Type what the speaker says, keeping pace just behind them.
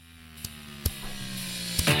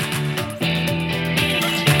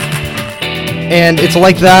And it's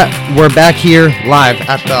like that. We're back here live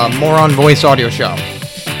at the Moron Voice audio show.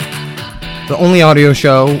 The only audio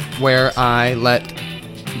show where I let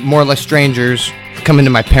more or less strangers come into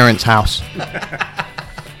my parents' house.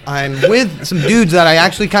 I'm with some dudes that I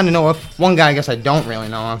actually kind of know of. One guy I guess I don't really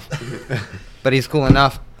know of, but he's cool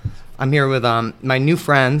enough. I'm here with my new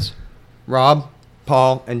friends, Rob,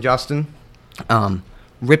 Paul, and Justin.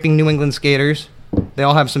 Ripping New England skaters. They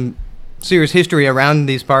all have some serious history around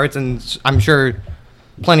these parts, and I'm sure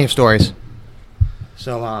plenty of stories.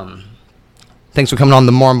 So, thanks for coming on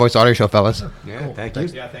the Moron Voice audio show, fellas. Yeah, cool. Thank you.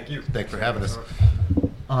 Yeah, thank you. Thanks for having us.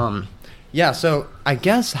 Yeah, so I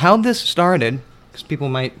guess how this started, because people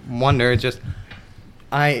might wonder, it's just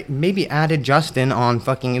I maybe added Justin on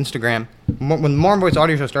fucking Instagram. When the Moron Voice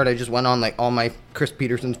audio show started, I just went on like all my Chris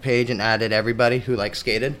Peterson's page and added everybody who like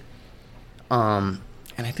skated.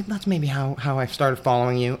 And I think that's maybe how I started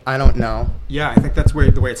following you. I don't know. Yeah, I think that's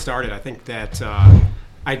the way it started. I think that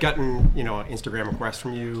I'd gotten an Instagram request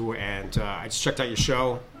from you, and I just checked out your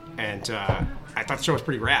show, and I thought the show was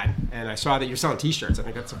pretty rad. And I saw that you're selling T-shirts. I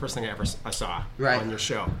think that's the first thing I saw on your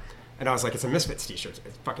show. And I was like, it's a Misfits T-shirt.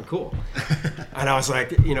 It's fucking cool. And I was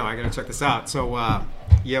like, I got to check this out. So, I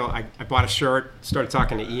bought a shirt, started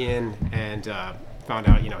talking to Ian, and found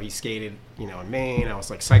out, he skated, in Maine. I was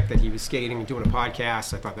like psyched that he was skating and doing a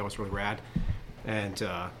podcast. I thought that was really rad. And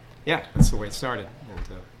that's the way it started.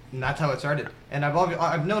 And that's how it started. And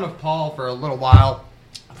I've known of Paul for a little while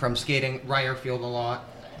from skating Ryerfield a lot.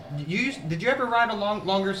 Did you ever ride a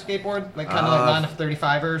longer skateboard, like kind of like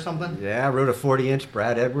 935 or something? Yeah, I rode a 40-inch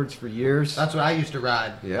Brad Edwards for years. That's what I used to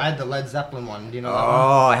ride. Yeah. I had the Led Zeppelin one. Do you know that one?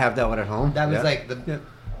 Oh, I have that one at home. That was like the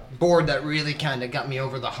board that really kind of got me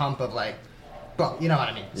over the hump of like, well, you know what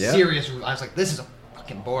I mean? Yeah. Serious. I was like, this is a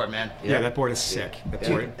fucking board, man. Yeah, that board is sick.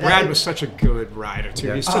 Brad was such a good rider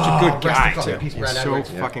too. He's such a good guy too. He's so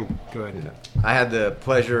fucking good. Yeah. I had the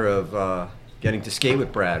pleasure of getting to skate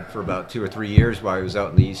with Brad for about 2 or 3 years while he was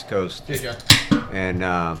out in the East Coast. Did you?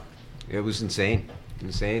 And it was insane.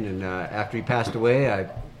 And after he passed away, I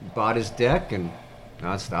bought his deck and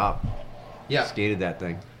nonstop. Yeah. Skated that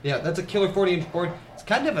thing. Yeah, that's a killer 40-inch board. It's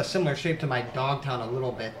kind of a similar shape to my Dogtown a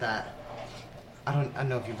little bit. That I don't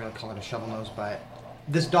know if you really call it a shovel nose, but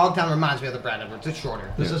this Dogtown reminds me of the Brad Edwards. It's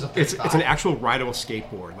shorter. This is a 35. It's an actual rideable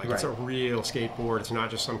skateboard. Like it's a real skateboard. It's not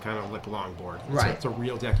just some kind of like long board. It's a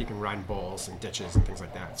real deck you can ride in bowls and ditches and things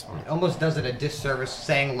like that. It's fun. It almost does it a disservice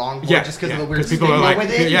saying longboard just because of the weird people are like, with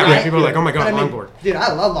it. People are like, oh my god, longboard. Dude,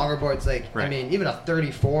 I love longer boards. Like, I mean, even a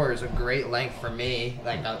 34 is a great length for me.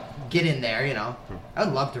 Like, get in there, I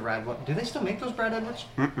would love to ride one. Do they still make those Brad Edwards?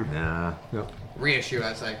 Nah. No. Reissue,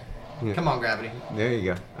 I say. Yeah. Come on, Gravity. There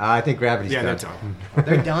you go. I think Gravity's done. They're done.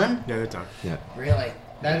 They're done? Yeah, they're done. Yeah. Really?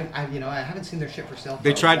 I haven't seen their shit for sale.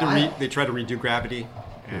 They tried to redo Gravity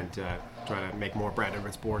and try to make more Brad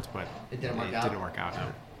Edwards boards, but it didn't work out.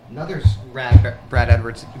 No. Another rad Brad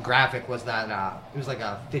Edwards graphic was that it was like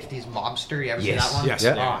a 50s mobster. You ever see that one? Yes.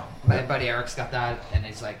 Yeah. My buddy Eric's got that, and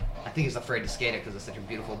he's like, I think he's afraid to skate it because it's such a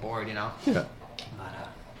beautiful board, Yeah. But,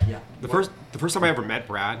 yeah. The first time I ever met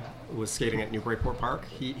Brad was skating at Newburyport Park.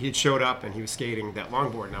 He had showed up and he was skating that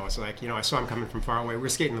longboard, and I was like, I saw him coming from far away. We were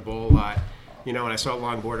skating the bowl a lot, and I saw a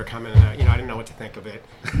longboarder coming, and I didn't know what to think of it.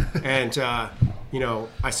 And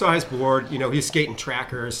I saw his board. He was skating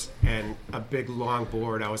trackers and a big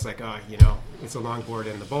longboard. I was like, it's a longboard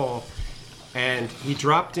in the bowl, and he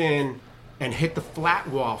dropped in and hit the flat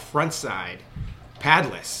wall front side,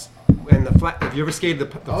 padless. And if you ever skated the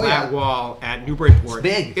flat wall at Newburyport,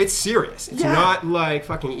 it's big. It's serious. It's not like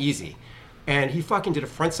fucking easy. And he fucking did a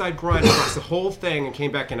frontside grind across the whole thing and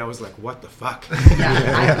came back, and I was like, what the fuck?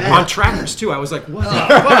 On trackers too. I was like, what the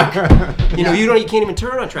fuck? You can't even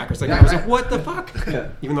turn on trackers. Like I was like, what the fuck?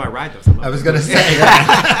 Even though I ride those. I was gonna say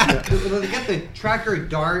that. They got the tracker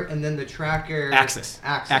dart and then the tracker Axis.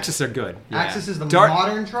 Axis are good. Yeah. Axis is the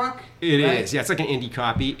modern truck. It is. Yeah, it's like an indie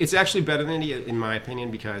copy. It's actually better than indie in my opinion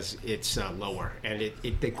because it's lower and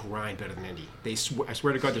they grind better than indie. I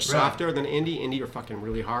swear to God, they're softer than indie. Indie are fucking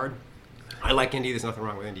really hard. I like indie. There's nothing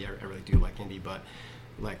wrong with indie. I really do like indie, but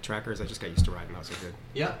like trackers, I just got used to riding. Those are good.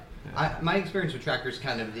 Yeah. My experience with trackers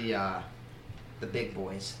kind of the big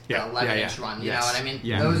boys. Yeah. The 11-inch run. You know what I mean?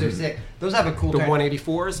 Yeah. Those are sick. Those have a cool. The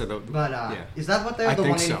 184s or the. But is that what they're? The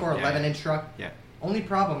 184 11-inch truck. Yeah. Only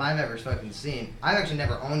problem I've ever fucking seen. I've actually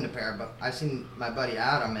never owned a pair, but I've seen my buddy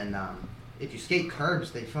Adam, and if you skate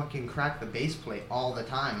curbs, they fucking crack the base plate all the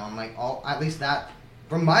time on at least that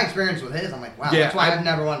from my experience with his, I'm like, wow, Yeah, that's why I've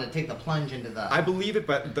never wanted to take the plunge into the... I believe it,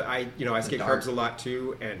 but I skate dart. curbs a lot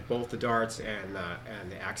too, and both the darts and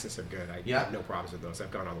the axis are good. I have no problems with those.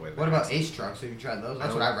 I've gone all the way to the What about axis. Ace trucks? Have you tried those?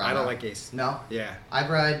 That's what I ride. I don't now. like Ace. No? Yeah. I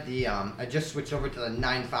ride the, I just switched over to the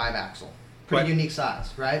 9.5 axle. Pretty unique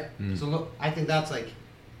size, right? So look, I think that's like,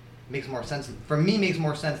 makes more sense. For me, makes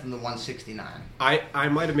more sense than the 169. I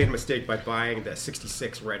might have made a mistake by buying the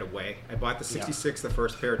 66 right away. I bought the 66, the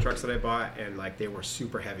first pair of trucks that I bought, and like they were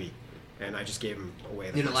super heavy. And I just gave them away.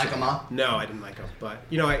 You didn't like them, huh? No, I didn't like them. But,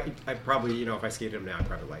 I probably, if I skated them now, I'd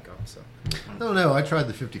probably like them. So. I don't know. I tried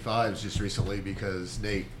the 55s just recently because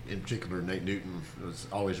Nate, in particular, Nate Newton,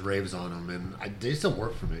 always raves on them. And they still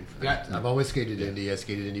work for me. Yeah. I've always skated Indy. I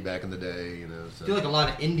skated Indy back in the day, So. I feel like a lot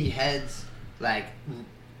of indie heads, like,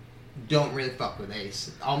 don't really fuck with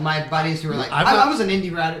Ace. All my buddies who were like, I was an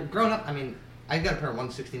indie rider. Growing up, I mean... I got a pair of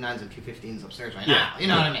 169s and 215s upstairs right now. You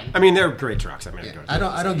know what I mean? I mean, they're great trucks. I mean,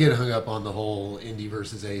 I don't get hung up on the whole Indy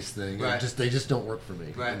versus Ace thing. Right. They just don't work for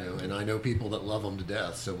me. Right. And I know people that love them to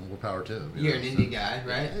death. So more power to them. You're an indie guy,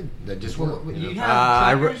 right? That just work. You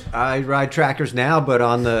have trackers? I ride trackers now, but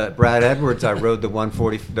on the Brad Edwards, I rode the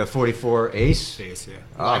 44 Ace. Ace, yeah.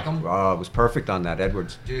 Like 'em? Oh, it was perfect on that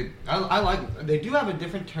Edwards. Dude, I like them. They do have a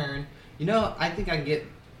different turn. I think I get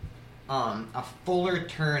a fuller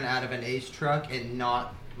turn out of an Ace truck and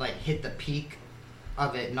not like hit the peak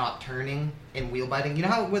of it not turning and wheel biting. You know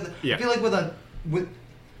how I feel like with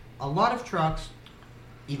a lot of trucks,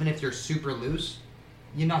 even if you're super loose,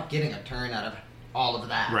 you're not getting a turn out of all of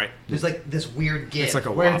that. Right. There's like this weird give It's like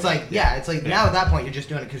a where wobble. it's like now at that point you're just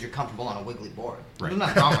doing it because you're comfortable on a wiggly board. Right. There's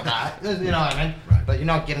nothing wrong with that. You know what I mean? Right. But you're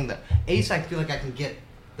not getting the Ace. I feel like I can get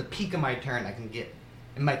the peak of my turn. I can get.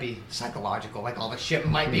 It might be psychological, like all the shit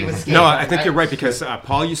might be with skating. No, I think you're right because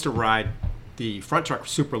Paul used to ride the front truck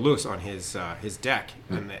super loose on his deck.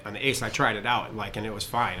 On the Ace, I tried it out, and it was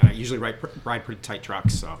fine. I usually ride pretty tight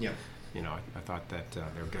trucks, so I thought that they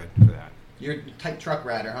were good for that. You're a tight truck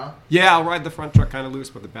rider, huh? Yeah, I'll ride the front truck kind of loose,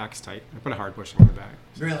 but the back's tight. I put a hard bushing in the back.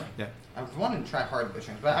 Really? Yeah. I've wanted to try hard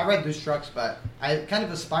bushings, but I ride loose trucks, but I kind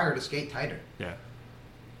of aspire to skate tighter. Yeah.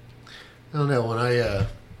 I don't know. When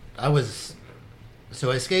I was... So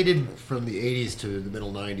I skated from the 80s to the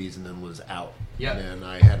middle 90s and then was out. Yep. And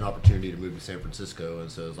I had an opportunity to move to San Francisco. And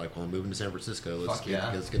so I was like, well, I'm moving to San Francisco. Let's get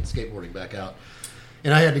the skateboarding back out.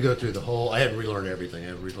 And I had to go through I had to relearn everything. I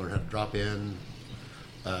had to relearn how to drop in.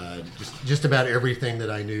 Just about everything that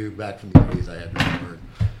I knew back from the 80s I had to relearn.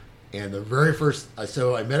 And the very first,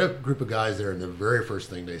 so I met a group of guys there, and the very first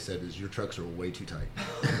thing they said is, your trucks are way too tight.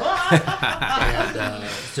 And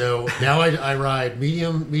so now I ride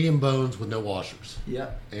medium bones with no washers.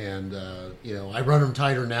 Yeah. And, I run them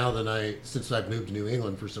tighter now since I've moved to New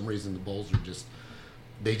England. For some reason, the bowls are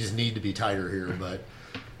they just need to be tighter here. But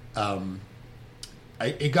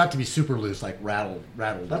it got to be super loose, like rattled.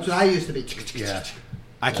 That's what I used to be. Yeah.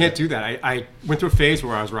 I can't do that. I went through a phase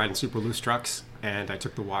where I was riding super loose trucks, and I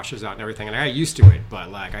took the washers out and everything, and I got used to it.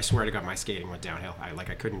 But I swear to God, my skating went downhill. I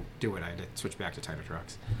couldn't do it. I had to switch back to tighter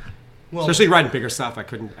trucks. Well, especially riding bigger stuff, I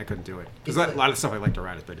couldn't do it because a lot of the stuff I like to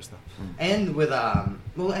ride is bigger stuff. And with I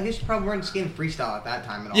guess you probably weren't skating freestyle at that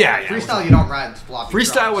time at all. Yeah, freestyle you don't ride floppy.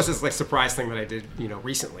 Freestyle was this surprise thing that I did,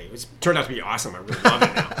 recently. It turned out to be awesome. I really love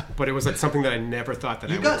it now. But it was something that I never thought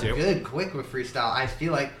that I would do. You got good quick with freestyle. I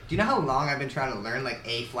feel like. Do you know how long I've been trying to learn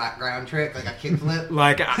a flat ground trick, like a kickflip?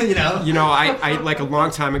 I like a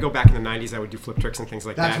long time ago, back in the '90s, I would do flip tricks and things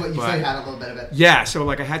like that. That's what you said. You had a little bit of it. Yeah, so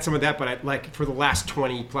I had some of that, but for the last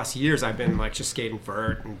 20 plus years, I've been just skating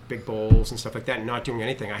vert and big bowls and stuff like that, and not doing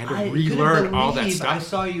anything. I had to relearn all that stuff. I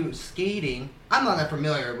saw you skating. I'm not that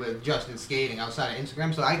familiar with Justin skating outside of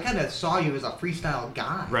Instagram, so I kind of saw you as a freestyle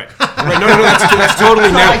guy. Right. No, that's totally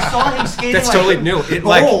new. I saw him skating. That's totally new.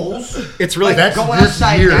 Bowls. It's really going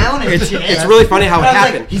upside down. And shit. It's really funny how it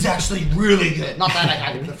happened. He's actually really good. Not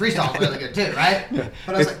that the freestyle is really good too, right?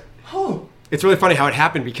 But I was like, oh. It's really funny how it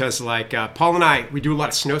happened because Paul and I, we do a lot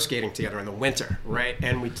of snow skating together in the winter, right?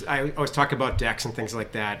 And I always talk about decks and things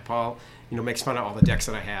like that. Paul, makes fun of all the decks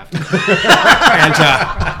that I have.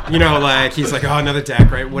 And, he's like, oh, another deck,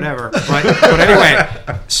 right? Whatever. But anyway,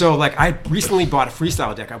 so I recently bought a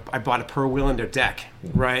freestyle deck. I bought a Per Willander deck,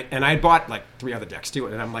 right? And I bought 3 other decks too.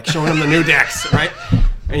 And I'm showing him the new decks, right?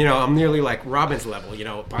 And, I'm nearly Robin's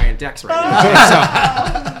level, buying decks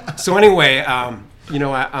right now. So anyway,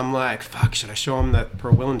 I'm like, fuck, should I show him the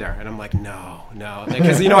Per Willander? And I'm like, no.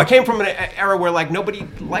 Because, I came from an era where, nobody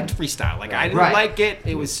liked freestyle. I didn't like it.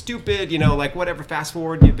 It was stupid, whatever, fast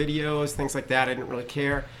forward your videos, things like that. I didn't really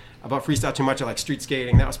care about freestyle too much. I like street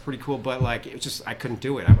skating. That was pretty cool. But, it was just, I couldn't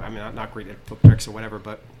do it. I mean, I'm not great at flip tricks or whatever,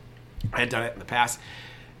 but I had done it in the past.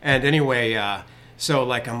 And anyway, So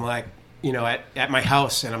like I'm like, you know, at my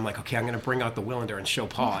house, and I'm like, okay, I'm going to bring out the Willander and show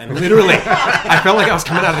Paul. And literally, I felt like I was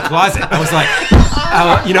coming out of the closet. I was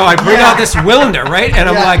like, you know, I bring out this Willander, right? And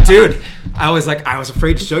I'm like, dude, I was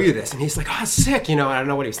afraid to show you this. And he's like, oh, sick. You know, I don't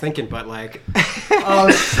know what he was thinking, but like.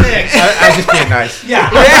 Oh, sick. I was just being nice.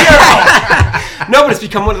 Yeah. No, but it's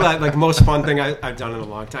become one of the like most fun thing I've done in a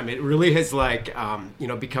long time. It really has like, you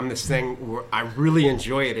know, become this thing where I really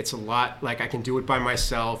enjoy it. It's a lot, like I can do it by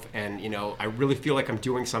myself. And, you know, I really feel like I'm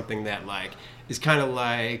doing something that like is kind of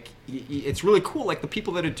like, it's really cool. Like the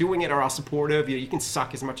people that are doing it are all supportive. You know, you can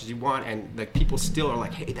suck as much as you want. And like people still are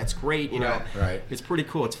like, hey, that's great. You know, right. It's pretty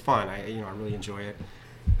cool. It's fun. I really enjoy it.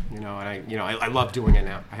 You know, and I love doing it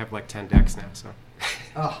now. I have like 10 decks now, so.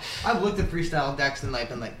 Oh, I've looked at freestyle decks and like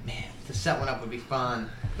been like, man, to set one up would be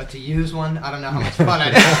fun, but to use one, I don't know how much fun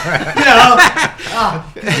I'd have.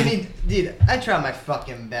 You know? I mean, dude, I try my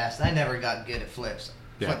fucking best. I never got good at flip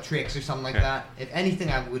tricks or something like that. If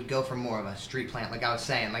anything, I would go for more of a street plant, like I was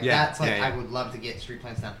saying. Like that's like I would love to get street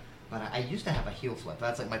plants done. But I used to have a heel flip.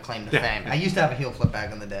 That's like my claim to fame. I used to have a heel flip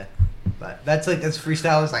back in the day. But that's like as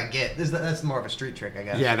freestyle as I get. That's more of a street trick, I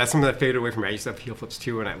guess. Yeah, that's something that faded away from me. I used to have heel flips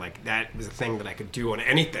too, and I like that was a thing that I could do on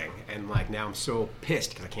anything. And like now I'm so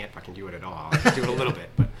pissed because I can't fucking do it at all. I can do it a little bit,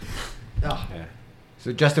 but. Oh. Yeah.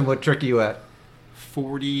 So Justin, what trick are you at?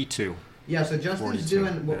 42. Yeah, so Justin's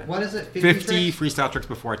doing, what is it, 50 freestyle tricks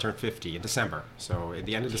before I turn 50 in December. So at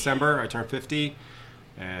the end of December, I turn 50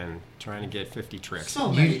 and trying to get 50 tricks.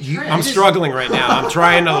 So many tricks. I'm struggling right now. I'm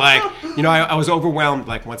trying to like, you know, I was overwhelmed.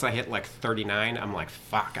 Like once I hit like 39, I'm like,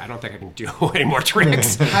 fuck, I don't think I can do any more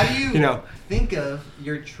tricks. How do you think of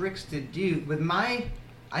your tricks to do? With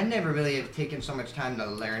I never really have taken so much time to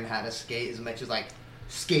learn how to skate as much as like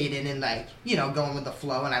skating and like, you know, going with the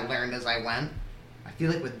flow, and I learned as I went. I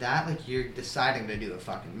feel like with that, like you're deciding to do a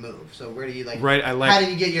fucking move. So where do you like? Right, how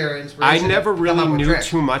do you get your inspiration? I never really knew tricks?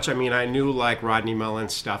 too much. I mean, I knew like Rodney Mullen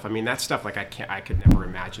stuff. I mean, that stuff like I could never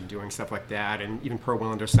imagine doing stuff like that, and even Per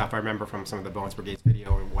Willander stuff. I remember from some of the Bones Brigade's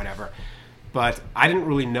video and whatever. But I didn't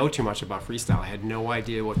really know too much about freestyle. I had no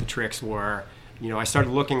idea what the tricks were. You know, I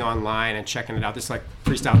started looking online and checking it out. There's like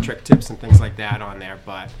freestyle trick tips and things like that on there,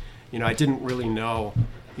 but you know, I didn't really know.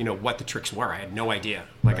 You know what the tricks were. I had no idea.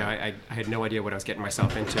 Like I had no idea what I was getting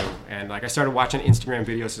myself into. And like I started watching Instagram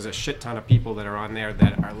videos. There's a shit ton of people that are on there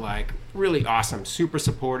that are like really awesome, super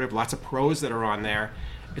supportive. Lots of pros that are on there.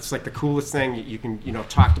 It's like the coolest thing. You can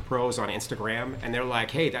talk to pros on Instagram, and they're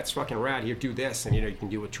like, hey, that's fucking rad. Here, do this, and you can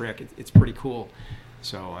do a trick. It's pretty cool.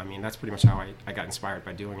 So I mean, that's pretty much how I got inspired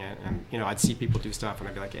by doing it. And I'd see people do stuff, and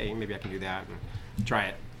I'd be like, hey, maybe I can do that, and try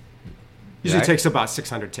it. Usually takes about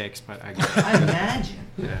 600 takes, but I imagine.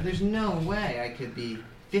 There's no way I could be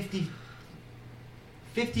 50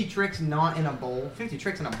 tricks not in a bowl. 50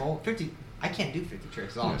 tricks in a bowl. 50. I can't do 50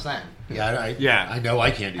 tricks. Is all I'm saying. I know I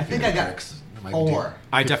can't do 50 I think I got tricks. 4.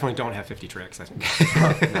 I definitely don't have 50 tricks. I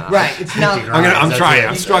think. Right. It's not. I'm trying.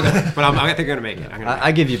 I'm struggling, but I think I'm gonna make it.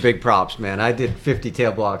 I give you big props, man. I did 50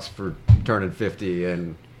 tail blocks for turning 50,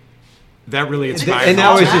 and that really inspired me. And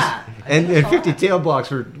that was just and 50 tail blocks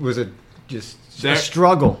was a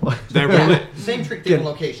struggle. Same trick, different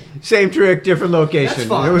location. Same trick, different location. That's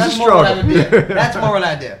fun. It was That's a struggle. That's more what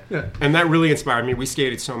I do. Yeah. And that really inspired me. We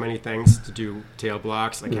skated so many things to do tail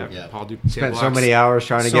blocks, like have Paul do tail Spent blocks. so many hours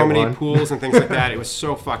trying to get one. So many pools and things like that. It was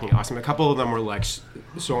so fucking awesome. A couple of them were like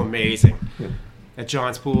so amazing. Yeah. At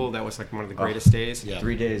John's pool, that was like one of the greatest days. Yeah.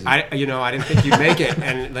 3 days. I didn't think you'd make it,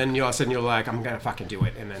 and then all of a sudden you're like, I'm gonna fucking do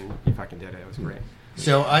it, and then you fucking did it. It was great.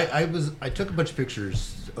 So I took a bunch of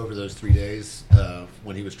pictures over those 3 days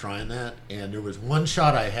when he was trying that, and there was one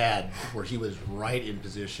shot I had where he was right in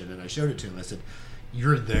position, and I showed it to him. I said,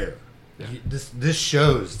 "You're there. Yeah. This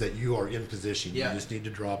shows that you are in position. Yeah. You just need to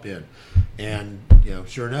drop in." And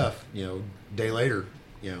sure enough, day later,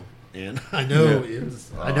 and I know it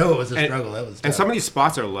was a struggle. That was tough. And some of these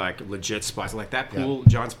spots are like legit spots. Like that pool,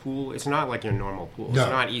 John's pool. It's not like your normal pool. It's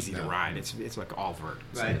not easy to ride. It's like all vert.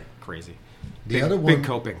 It's like crazy. The other one, big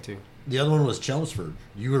coping too. The other one was Chelmsford.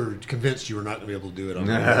 You were convinced you were not going to be able to do it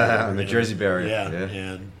on the Jersey barrier. Yeah,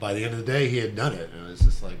 and by the end of the day, he had done it, and it was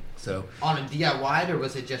just like so. On a DIY, or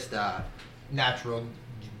was it just a natural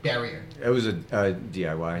barrier? It was a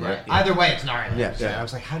DIY. Right. Yeah. Either way, it's gnarly. Yeah. So I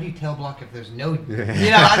was like, how do you tail block if there's no?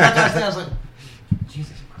 I was like,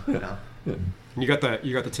 Jesus. You got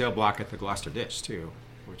the tail block at the Gloucester ditch too,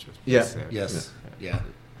 which was yes.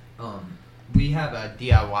 We have a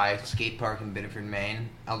DIY skate park in Biddeford, Maine.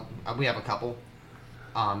 We have a couple.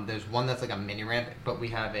 There's one that's like a mini ramp, but we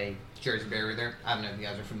have a Jersey barrier there. I don't know if you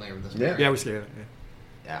guys are familiar with this barrier. Yeah, we skated it.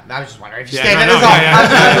 Yeah, I was just wondering if you Yeah, stayed no, there. no, I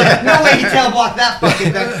was like, no way he tail blocked that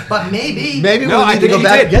fucking thing. But maybe. Maybe No, we I need to think go you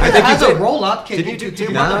back did. and get I It think that. has you a did. roll up. Did you Did do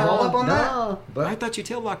you no, run the roll up on that? No, I but thought you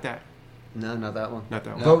tail locked that. no, not that one. Not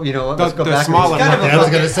that one. Go, you know what? Let's go The back. smaller It's kind one. of a I was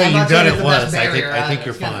gonna fucking- say I'm you've not done saying it it's the once. best I think barrier, you're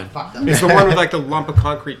it's kinda fine. fucked up. It's the one with like the lump of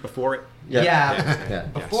concrete before it. Yeah. Yeah.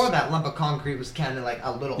 Before that lump of concrete was kind of like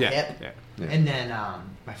a little Yeah. hip. Yeah. And then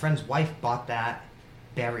my friend's wife bought that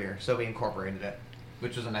barrier, so we incorporated it,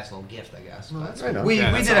 which was a nice little gift, I guess. Well, But that's right on. we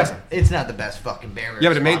Yeah, we that's did awesome. it's not the best fucking barrier. Yeah,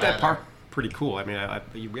 but it made spot that either. park pretty cool. I mean,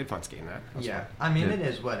 we had fun skating that. That's Yeah, fun. I mean Yeah. it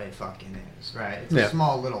is what it fucking is, right? It's Yeah. a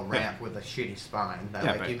small little ramp with a shitty spine that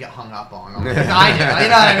Yeah, like but- you get hung up on. I do, you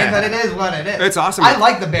know what I mean? But it is what it is. It's awesome. I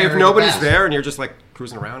like the barrier. If nobody's the best. there and you're just like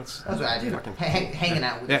cruising around, it's That's what I do. Fucking- Hanging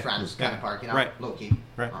out with Yeah. your friends, kind Yeah. of park, you know, Right. low key.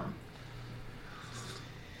 Right.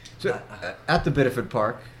 So, at the Biddeford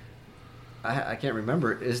Park, I can't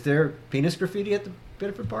remember. Is there penis graffiti at the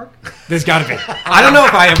Biddeford Park? There's got to be. I don't know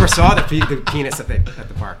if I ever saw the penis at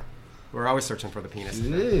the park. We're always searching for the penis.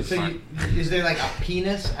 So is there like a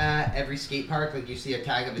penis at every skate park? Like you see a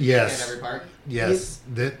tag of a dick Yes. at every park? Yes,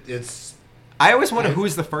 it's I always wonder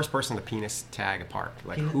who's the first person to penis tag a park.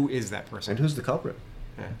 Like, Penis- who is that person? And who's the culprit?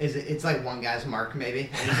 Is it? It's like one guy's mark, maybe.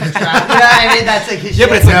 And he's just trying, I mean, that's like his. Yeah,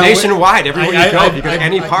 but it's shit. like No, nationwide. Everywhere you go, if you go to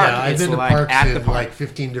any park, yeah, I've it's been to like parks at in the park. like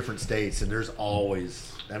 15 different states, and there's always.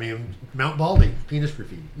 I mean, Mount Baldy, penis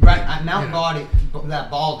graffiti. Right at Mount Yeah. Baldy, that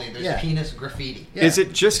Baldy. There's Yeah. penis graffiti. Yeah. Is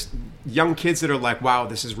it just young kids that are like, wow,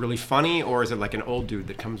 this is really funny? Or is it like an old dude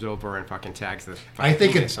that comes over and fucking tags the I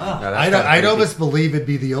think penis it's. on? No, that's I'd kinda almost believe it'd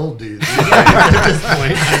be the old dudes at this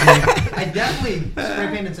point. I mean, I definitely spray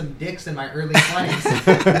painted some dicks in my early 20s.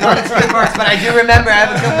 Not at skate parks, but I do remember. I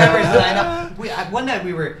have a few memories that I know. One night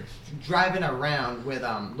we were driving around with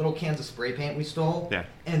little cans of spray paint we stole. Yeah.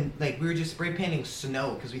 And like we were just spray painting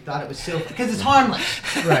snow because we thought it was so because it's harmless.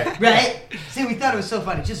 Right. Right? See, we thought it was so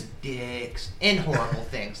funny. Just dicks and horrible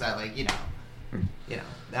things that like, you know.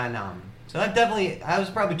 And so I was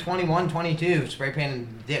probably 21, 22 spray painting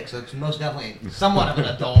dicks. So it's most definitely somewhat of an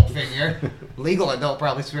adult figure. Legal adult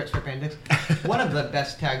probably spray painting dicks. One of the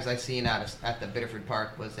best tags I seen at the Biddeford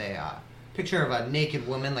Park was a picture of a naked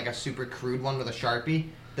woman, like a super crude one with a Sharpie,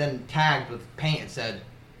 then tagged with paint. It said,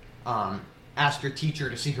 ask your teacher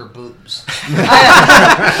to see her boobs. Isn't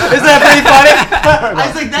that pretty funny? I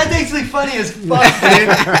was like, that's actually funny as fuck,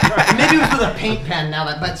 dude. Maybe it was with a paint pen now,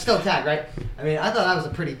 but still tagged, right? I mean, I thought that was a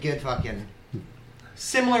pretty good fucking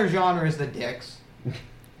similar genre as the dicks.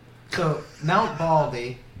 So Mount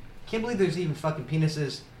Baldy, can't believe there's even fucking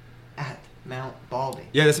penises at Mount Baldy.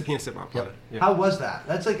 Yeah, that's a penis at Mount Baldy. Yeah. How was that?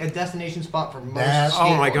 That's like a destination spot for most. That-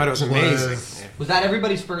 Oh my god, it was skateboarders. amazing. Was- Yeah. Was that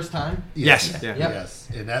everybody's first time? Yes. Yeah. Yep. Yes,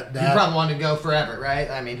 and You that probably wanted to go forever, right?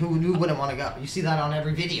 I mean, who wouldn't want to go? You see that on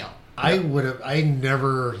every video. I would have. I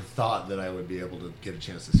never thought that I would be able to get a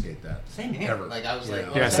chance to skate that. Same here. Ever. Like I was like, Yeah.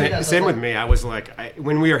 oh, Yeah, that's same like- with me. I was like,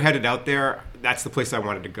 when we were headed out there, that's the place I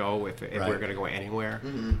wanted to go if we were Right. going to go anywhere.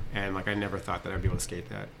 Mhm. And like, I never thought that I'd be able to skate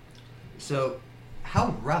that. So,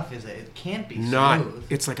 how rough is it? It can't be Not. smooth.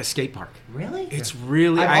 It's like a skate park. Really? It's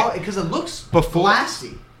really. Because it looks Before-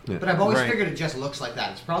 glassy. Yeah. But I've always Right. figured it just looks like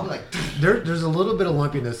that. It's probably like. There's a little bit of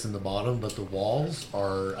lumpiness in the bottom, but the walls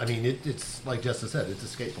are. I mean, it's like Justin said, it's a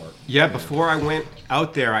skate park. Yeah, before I went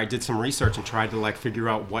out there, I did some research and tried to like figure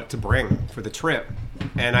out what to bring for the trip,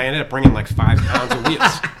 and I ended up bringing like 5 pounds of wheels.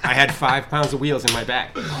 I had 5 pounds of wheels in my bag.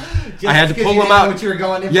 I had to because pull you them didn't know out. what you were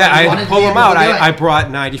going in for. Yeah, You I had wanted to to pull be them able out. to do it. I brought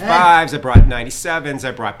 95s, I brought 97s,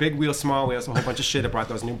 I brought big wheels, small wheels, a whole bunch of shit. I brought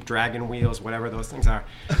those new Dragon wheels, whatever those things are.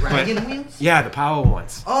 Dragon But- wheels? Yeah, the Powell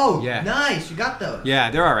ones. Oh, yeah. nice. You got those. Yeah,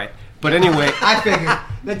 they're all right. But anyway, I figured.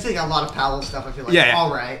 That's like a lot of Powell stuff. I feel like. yeah,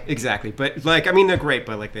 All right. exactly. But like, I mean, they're great,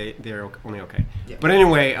 but like they're only okay. Yeah. But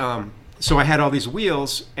anyway, so I had all these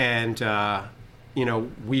wheels, and you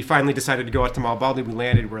know, we finally decided to go out to Mount Baldy. We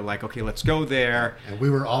landed. We're like, okay, let's go there. And we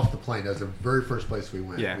were off the plane. That was the very first place we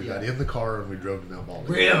went. Yeah. We got in the car and we drove to Mount Baldy.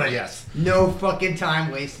 Really? Yes. No fucking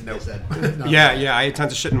time wasted. They said. Not Yeah, bad. yeah. I had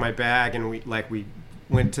tons of shit in my bag, and we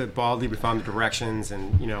went to Baldy. We found the directions,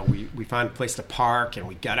 and you know, we found a place to park, and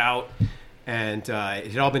we got out, and it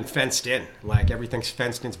had all been fenced in. Like everything's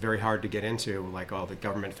fenced in. It's very hard to get into. Like all the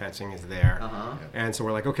government fencing is there, Uh-huh. and so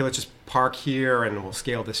we're like, okay, let's just park here, and we'll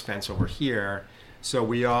scale this fence over here. So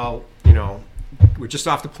we all, you know, we're just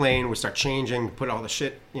off the plane. We start changing, put all the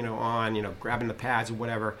shit, you know, on, you know, grabbing the pads or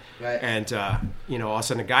whatever. Right. And, you know, all of a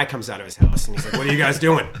sudden a guy comes out of his house and he's like, what are you guys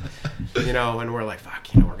doing? You know, and we're like,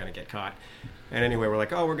 fuck, you know, we're going to get caught. And anyway, we're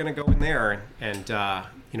like, oh, we're going to go in there. And,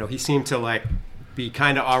 you know, he seemed to like be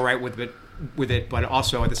kind of all right with it, but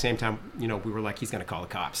also at the same time, you know, we were like, he's going to call the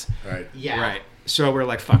cops. Right. Yeah. Right. So we're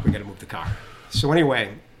like, fuck, we got to move the car. So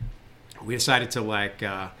anyway, we decided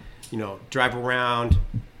to drive around.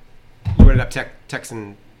 We ended up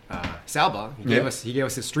texting Salba. He gave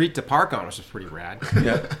us a street to park on, which was pretty rad.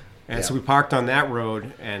 And so we parked on that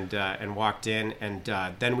road and walked in, and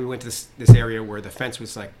then we went to this area where the fence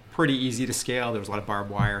was like pretty easy to scale. There was a lot of barbed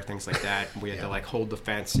wire, things like that. We had to like hold the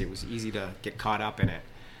fence. It was easy to get caught up in it.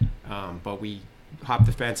 But we hopped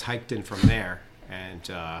the fence, hiked in from there,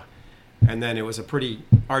 and then it was a pretty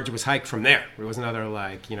arduous hike from there. It was another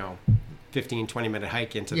 15-20 minute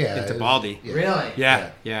hike into Baldy. Really?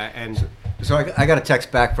 Yeah. And So I got a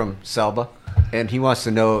text back from Salba, and he wants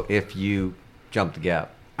to know if you jumped the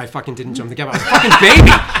gap. I fucking didn't jump the gap. I was a fucking baby.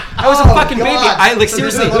 I was a fucking baby. I like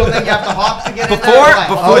seriously. There's a little thing you have to hop to get in Before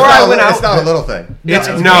there? I went out, it's not a little thing. It's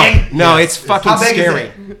fucking How big is scary.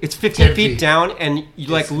 it? It's 15 feet down, and you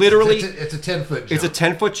literally. It's a 10-foot jump. It's a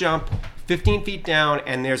 10-foot jump, 15 feet down,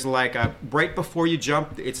 and there's like a right before you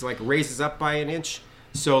jump, it's like raises up by an inch.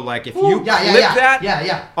 So like if you clip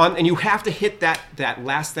that on, and you have to hit that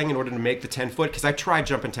last thing in order to make the 10-foot, because I tried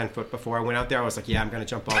jumping 10-foot before I went out there. I was like, I'm gonna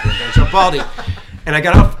jump Baldy, and I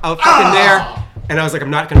got out fucking there, and I was like, I'm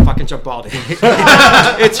not gonna fucking jump Baldy.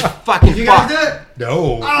 It's fucking You guys fucked. do it?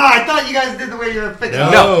 No. Oh, I thought you guys did the way you were fixing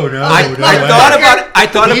it. No. I thought about it. I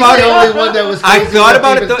thought He's about the it. only one that was I crazy thought enough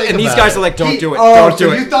about to it, though, even and think these about guys it. are like, don't do it. Oh, Don't so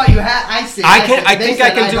do you it. thought you had? I see. I They think I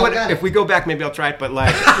said can do don't it. got If we go back, maybe I'll try it. But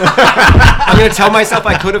like, I'm gonna tell myself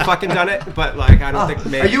I could have fucking done it. But like, I don't think.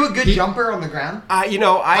 Maybe. Are you a good jumper on the ground? I am.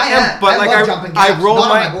 am. But I like, love jumping gaps, I rolled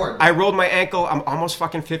not on my board. I rolled my ankle. I'm almost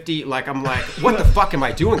fucking 50. Like, I'm like, what the fuck am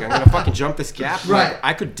I doing? I'm gonna fucking jump this gap. Right. Like,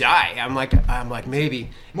 I could die. I'm like maybe.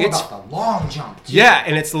 More It's about the long jump. Too. yeah,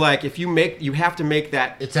 and it's like if you have to make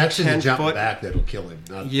that. It's actually the 10 jump foot. back that'll kill him.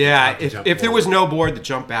 Not the If jump there forward. was no board, the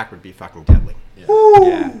jump back would be fucking deadly. Yeah.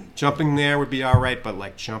 Yeah, jumping there would be all right, but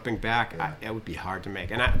like jumping back, it would be hard to make.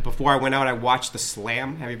 And before I went out, I watched the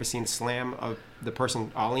slam. Have you ever seen the slam of the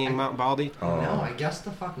person ollieing Mount Baldy? No, I guess the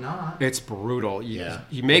fuck not. It's brutal. Yeah.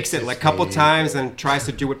 He makes It's it like a just couple painful. times and tries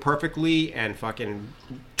to do it perfectly and fucking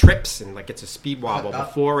trips and like gets a speed wobble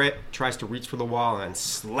before it, tries to reach for the wall and then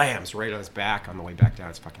slams right on his back on the way back down.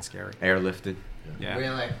 It's fucking scary. Airlifted. Yeah.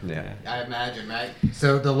 Really? Yeah. I imagine, right?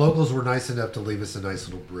 So the locals were nice enough to leave us a nice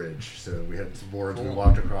little bridge. So we had some boards we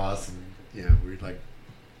walked across, and we like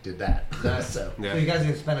did that. So Yeah. So you guys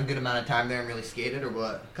gonna spend a good amount of time there and really skated, or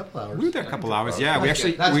what? a couple hours. We were there a couple hours. Yeah, we That's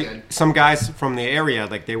actually good. That's good. some guys from the area,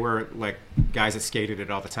 like they were like guys that skated it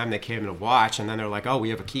all the time. They came in to watch, and then they're like, "Oh, we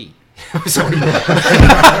have a key." so we didn't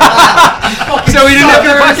have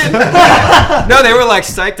to fucking. No, they were like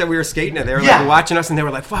psyched that we were skating it. They were like watching us, and they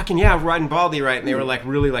were like, "Fucking yeah, we're riding Baldy, right?" And they were like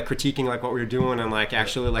really like critiquing like what we were doing, and like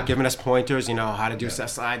actually like giving us pointers, how to do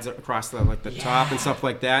slides across the top and stuff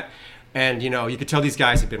like that. And you could tell these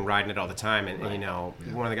guys had been riding it all the time, and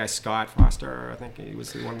one of the guys, Scott Foster, I think he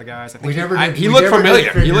was one of the guys. I think he looked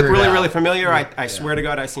familiar. He looked really, really familiar. I swear to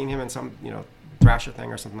God, I seen him in some Thrasher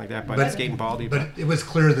thing or something like that, but skating Baldy. But it was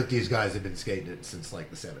clear that these guys had been skating it since like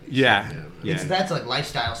the 70s. Yeah. That's like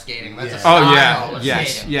lifestyle skating. That's a Yeah. style of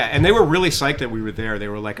Yes, skating. yeah, and they were really psyched that we were there. They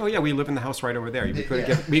were like, "Oh yeah, we live in the house right over there. We could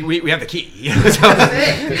get, we have the key." So,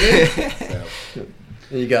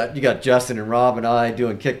 You got Justin and Rob and I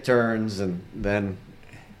doing kick turns, and then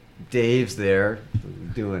Dave's there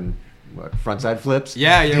doing frontside flips.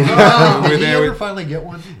 Yeah. did we he were there. ever finally get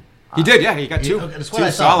one? He did, yeah. He got two. Okay, that's what Two I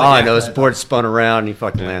solid. thought. All I yeah. know is the board spun around and he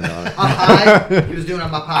fucking landed on it. Up high. He was doing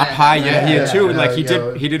them up high. Up high, yeah, he had two. Yeah, Like he yeah,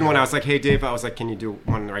 did. He did yeah. one. I was like, "Hey, Dave," I was like, "Can you do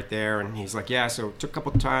one right there?" And he's like, "Yeah." So it took a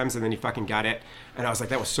couple of times, and then he fucking got it. And I was like,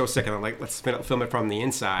 "That was so sick." And I'm like, "Let's film it from the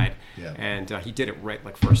inside." Yeah. And he did it right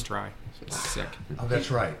like first try. So it's sick. Oh, that's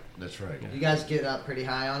right. That's right. You guys get up pretty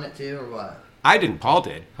high on it too, or what? I didn't. Paul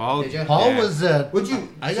did. Did you? Paul yeah. was. Would you?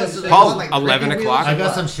 I got so some- it Paul, wasn't like 11 breaking o'clock. wheels, or I got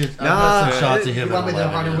what? some shit. I got some shots of him. You want me at to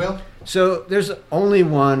 11, run a yeah. wheel? So there's only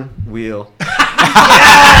one wheel.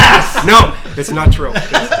 No, it's not true.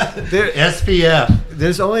 There, SPF.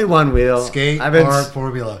 there's only one wheel. Skate I've been, park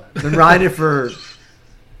formula. been riding it for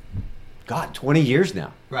 20 years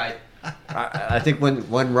now. Right. I think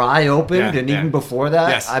when Rye opened, Yeah, and yeah. even before that,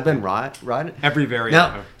 Yes. I've been riding. Every variant.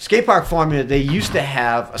 Now, skatepark formula, they used to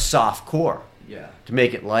have a soft core Yeah. to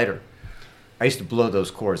make it lighter. I used to blow those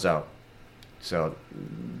cores out, so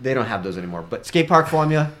they don't have those anymore. But skatepark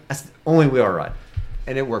formula, that's the only wheel I ride,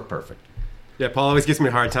 and it worked perfect. Yeah, Paul always gives me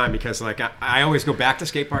a hard time because like I always go back to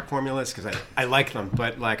skatepark formulas because I like them,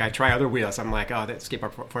 but like I try other wheels. I'm like, oh, that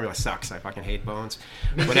skatepark formula sucks. I fucking hate bones.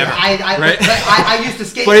 Whatever. I used to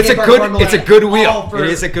skate. But it's a good wheel. It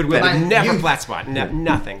is a good wheel. my Never youth. flat spot.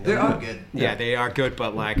 Nothing. They are good. Yeah, they are good.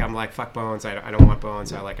 But like I'm like fuck bones. I don't want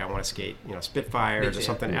bones. I want to skate Spitfires or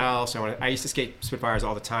something else. I used to skate Spitfires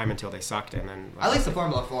all the time until they sucked, and then I like the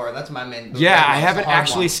Formula 4. That's my main. yeah, I haven't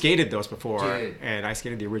actually skated those before, Dude. and I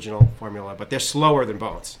skated the original formula, but they're slower than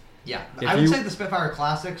bones. Yeah, If I would you- say the Spitfire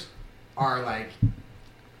Classics are like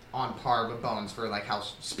on par with Bones for like how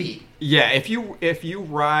speed. Yeah, if you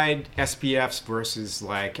ride SPFs versus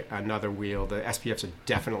like another wheel, the SPFs are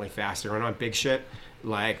definitely faster, and on big shit,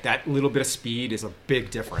 like that little bit of speed is a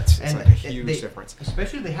big difference. It's like a huge difference.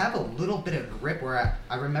 Especially they have a little bit of grip where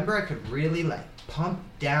I remember I could really like pump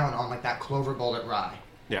down on like that Clover Bullet rye.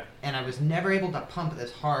 Yeah. And I was never able to pump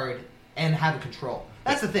this hard and have control.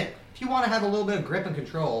 That's the thing. If you want to have a little bit of grip and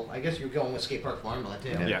control, I guess you're going with skate park formula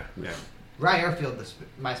too. Yeah. Rye Airfield,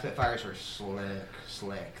 my Spitfires were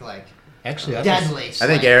slick, like Actually, deadly. I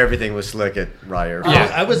think everything was slick at Ryer.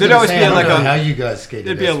 Yeah. I was There'd gonna always say, be I don't like know a- how you guys skated.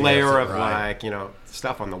 There'd be a SPFs layer at of Rye. like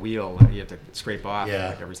stuff on the wheel that you have to scrape off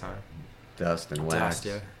like every time. Dust and wax. Dust,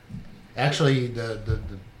 yeah. Actually, the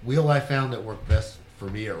wheel I found that worked best for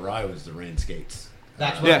me at Rye was the rain skates.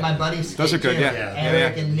 That's what Yeah. my buddies skate Those are good, too. yeah.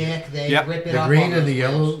 Eric and Nick, they Yep. rip it The off green on and the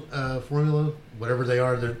those wheels. yellow formula, whatever they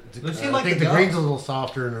are, Those seem I like think the the green's girls. a little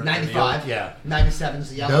softer. And 95. Yeah. 97's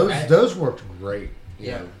the yellow, right? Those worked great.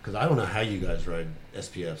 Yeah. Because I don't know how you guys ride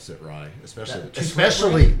SPFs at Rye, That-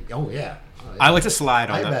 especially. Oh yeah. I like to slide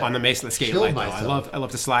I bet. on the Mason the skate Killed light though. myself. I love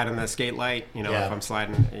to slide on the skate light. Yeah. If I'm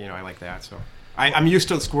sliding, I like that. So I'm used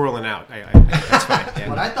to squirreling out. That's fine. Yeah.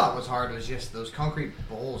 What I thought was hard was just those concrete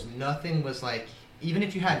bowls. Nothing was like, even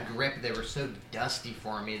if you had grip, they were so dusty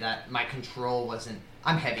for me that my control wasn't.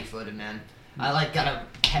 I'm heavy-footed, man. I like gotta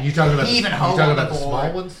You talking about even you hoe talking on about the the board.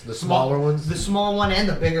 small ones, the smaller ones? The small one and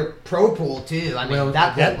the bigger pro pool too. I mean, Well,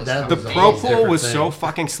 that that- pool was that The was a pro whole pool different was thing. so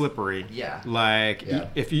fucking slippery. Yeah. Like Yeah.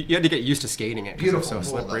 if you had to get used to skating it. 'Cause it was so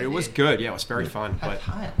Beautiful pool, slippery. though, It was dude. good. Yeah, it was very fun. had But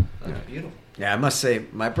tile. That was beautiful. Yeah, I must say,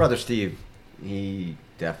 my brother Steve, he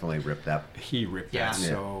definitely ripped that. he ripped Yeah. that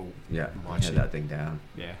so Yeah, much. he had that thing down.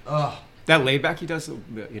 Yeah. Ugh. That layback he does,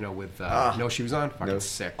 with no shoes on, fucking No.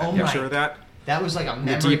 sick. Oh You have my- sure of that? That was like a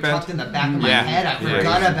memory deep end? tucked in the back of my Yeah. head. I Yeah.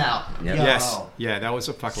 forgot about. Yeah. Yo. Yes. Yeah, that was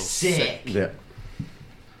a fucking sick. Sick. Yeah.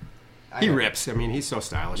 He rips. I mean, he's so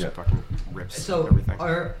stylish. Yeah. He fucking rips So, everything.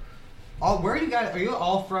 where are you guys? Are you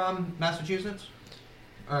all from Massachusetts,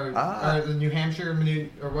 or the New Hampshire,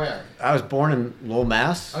 or where? I was born in Lowell,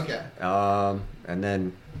 Mass. Okay. And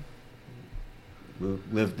then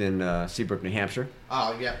lived in Seabrook, New Hampshire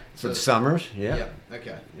Oh yeah. for the summers. Yeah. Yeah.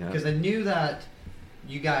 Okay. Yeah. Because I knew that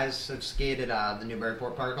you guys have skated the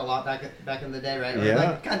Newburyport Park a lot back in the day, right? Or Yeah.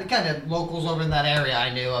 Like, kind of locals over in that area.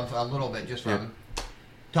 I knew of a little bit just from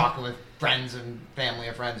talking with friends and family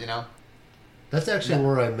of friends. That's actually Yeah.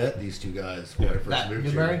 where I met these two guys when I first That moved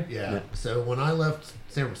Newbury? here. Yeah. Yeah. So when I left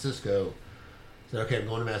San Francisco, I said, okay, I'm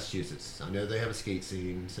going to Massachusetts. I know they have a skate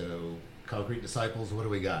scene, so Concrete Disciples, what do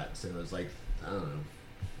we got? So it was like, I don't know,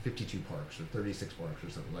 52 parks or 36 parks or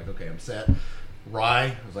something. Like, okay, I'm set. Rye,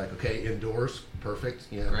 I was like, okay, indoors, perfect.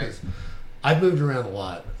 Great. 'cause I've moved around a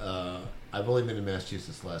lot. I've only been in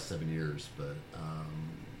Massachusetts the last 7 years, but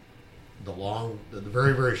the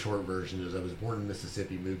very, very short version is I was born in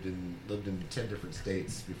Mississippi, lived in 10 different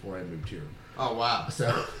states before I moved here. Oh wow.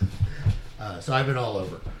 So, so I've been all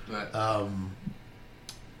over. Right.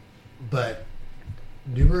 But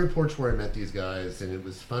Newburyport's where I met these guys, and it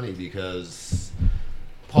was funny because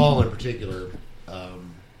Paul in particular,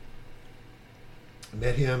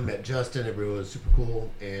 met him, met Justin, everyone was super cool,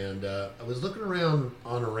 and I was looking around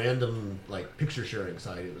on a random picture sharing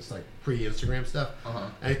site. It was pre-Instagram stuff,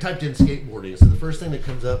 and I typed in skateboarding. So the first thing that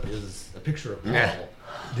comes up is a picture of Paul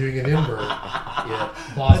doing an invert at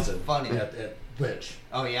Boston. That's funny. At Lynch.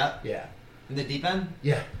 Oh yeah. Yeah. In the deep end.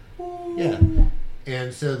 Yeah. Yeah.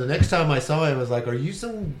 And so the next time I saw him, I was like, "Are you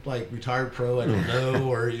some retired pro I don't know,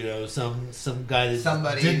 or some guy that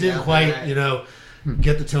Somebody didn't out quite there.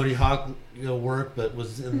 get the Tony Hawk work, but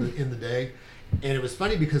was in the day?" And it was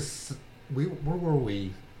funny because where were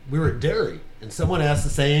we? We were at Derry, and someone asked the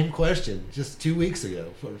same question just 2 weeks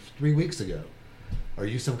ago, or 3 weeks ago. Are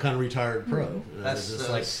you some kind of retired pro? And I That's was just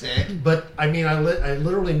so sick. But I mean, I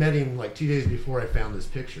literally met him 2 days before I found this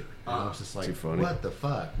picture. And I was just like, Too funny. what the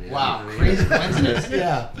fuck, man? Wow, You know what I mean? crazy coincidence.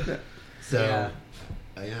 Yeah. So,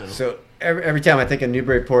 Yeah. So every time I think of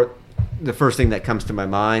Newburyport, the first thing that comes to my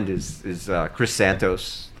mind is Chris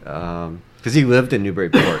Santos, because he lived in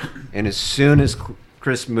Newburyport, and as soon as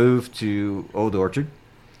Chris moved to Old Orchard,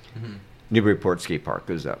 Newburyport skate park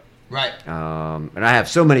goes up. Right. And I have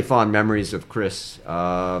so many fond memories of Chris.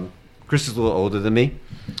 Chris is a little older than me.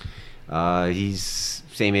 He's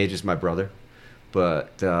same age as my brother,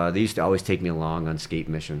 but they used to always take me along on skate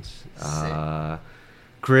missions.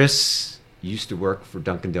 Chris used to work for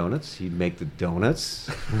Dunkin' Donuts. He'd make the donuts.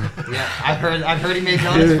 Yeah, I've heard he made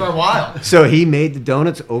donuts for a while. So he made the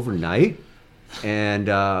donuts overnight,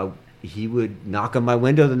 and he would knock on my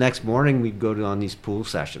window the next morning. We'd go on these pool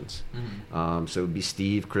sessions. Mm-hmm. So it would be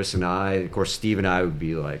Steve, Chris, and I. Of course, Steve and I would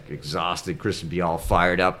be like exhausted. Chris would be all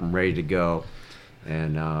fired up and ready to go.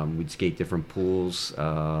 And we'd skate different pools.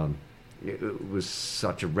 It was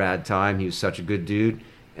such a rad time. He was such a good dude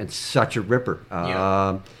and such a ripper.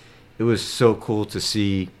 It was so cool to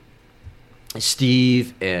see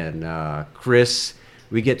Steve and Chris.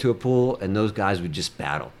 We get to a pool, and those guys would just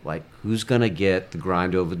battle. Like, who's going to get the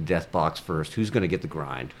grind over the death box first? Who's going to get the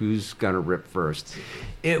grind? Who's going to rip first?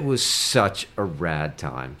 It was such a rad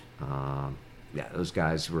time. Yeah, those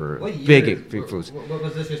guys were big influence. What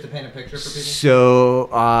was this, just to paint a picture for people? So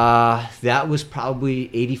that was probably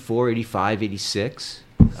 84, 85, 86.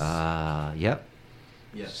 Yep.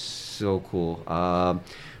 Yes. So cool.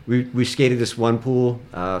 We skated this one pool,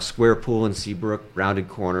 square pool in Seabrook, rounded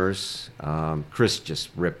corners. Chris just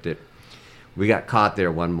ripped it. We got caught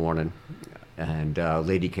there one morning, and a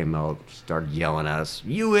lady came out, started yelling at us,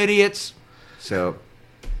 "You idiots!" So,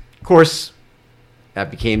 of course,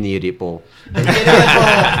 that became the Idiot Bowl. Idiot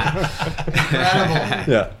Bowl!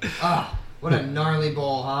 Incredible. Yeah. Oh, what a gnarly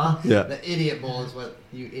bowl, huh? Yeah. The Idiot Bowl is what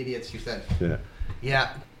you idiots you said. Yeah.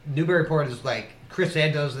 Yeah. Newburyport is like Chris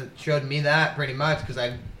Santos that showed me that pretty much because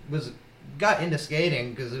I got into skating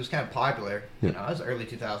because it was kind of popular. Yeah. You know, I was early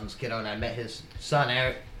 2000s kiddo and I met his son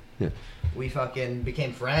Eric. Yeah. We fucking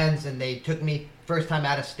became friends and they took me first time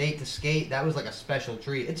out of state to skate. That was like a special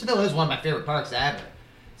treat. It still is one of my favorite parks ever.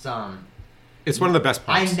 It's one of the best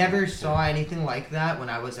parks. I never saw anything like that when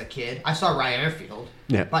I was a kid. I saw Rye Airfield,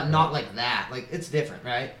 but not like that. Like, it's different,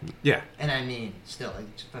 right? Yeah. And I mean, still, like,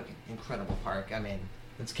 it's a fucking incredible park. I mean,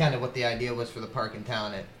 it's kind of what the idea was for the park in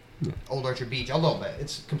town at Old Orchard Beach. A little bit.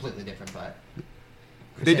 It's completely different, but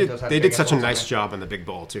they did such a nice job on the Big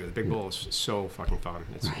Bowl too. The Big Bowl is so fucking fun.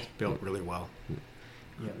 It's built really well.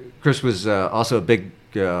 Yeah. Chris was also a big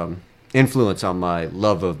influence on my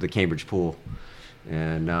love of the Cambridge pool,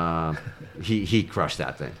 and he crushed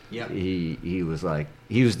that thing. Yeah. He was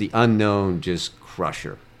the unknown just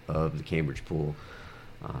crusher of the Cambridge pool.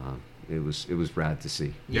 It was rad to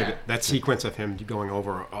see. Yeah, that sequence of him going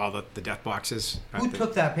over all the death boxes. Who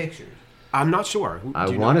took that picture? I'm not sure. I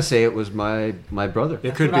want to say it was my brother.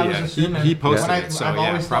 It could be. Yeah. He posted it, so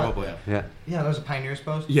yeah, probably. Yeah. Yeah, there was a Pioneers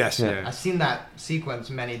post. Yes. Yeah. I've seen that sequence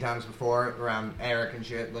many times before around Eric and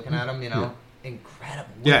shit, looking at him. You know. Yeah.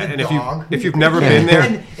 Incredible. Yeah, and if you've never been there,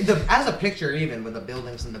 and as a picture, even with the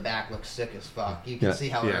buildings in the back, looks sick as fuck. You can see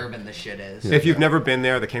how urban this shit is. If you've never been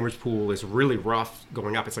there, the Cambridge pool is really rough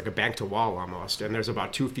going up. It's like a bank to wall almost, and there's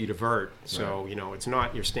about 2 feet of vert. So you know, it's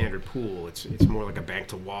not your standard pool. It's more like a bank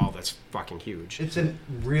to wall that's fucking huge. It's a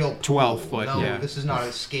real 12 foot. No, yeah. This is not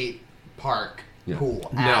a skate park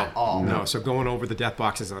pool at all. No. So going over the death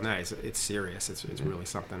boxes on that, it's serious. It's really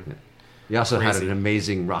something. Yeah. You also crazy. had an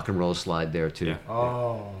amazing rock and roll slide there too. Yeah.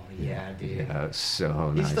 Oh yeah, dude. Yeah, it was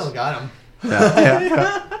so nice. He still got him.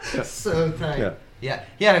 Yeah. So tight. Yeah.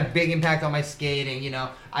 He had a big impact on my skating. You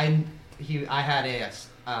know, I had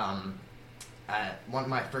one of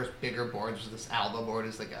my first bigger boards was this Alba board.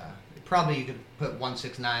 It's like probably you could put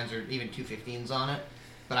 169s or even 215s on it,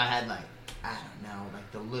 but I had like I don't know, like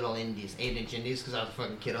the little indies, 8-inch indies, because I was a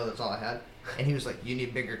fucking kiddo. That's all I had. And he was like, "You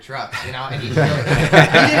need bigger trucks," you know. And he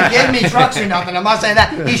didn't give me trucks or nothing. I'm not saying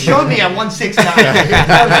that. He showed me a 169.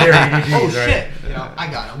 Oh shit! You know, I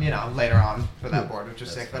got him. You know, later on for that board, which was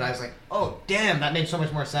sick. But I was like, "Oh damn, that made so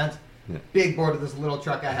much more sense." Yeah. Big board with this little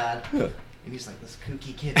truck I had, and he's like, "This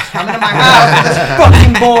kooky kid is coming to my house with this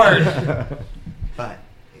fucking board." But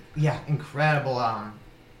yeah, incredible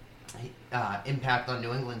impact on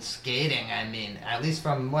New England skating. I mean, at least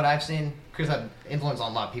from what I've seen, Chris had influence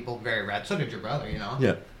on a lot of people. Very rad. So did your brother, you know.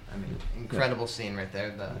 Yeah. I mean, incredible scene right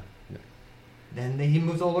there. Then he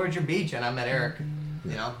moved to Old Orchard Beach, and I met Eric.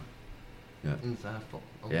 You know. Yeah. And, full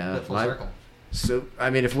circle. So I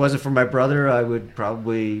mean, if it wasn't for my brother, I would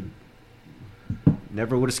probably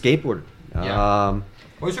never would have skateboarded. Yeah.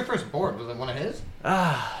 What was your first board? Was it one of his?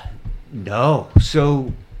 No.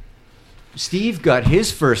 So Steve got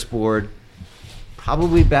his first board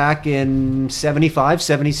probably back in 75,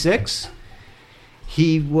 76.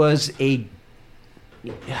 He was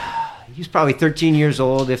probably 13 years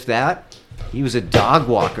old, if that. He was a dog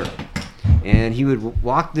walker. And he would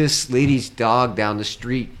walk this lady's dog down the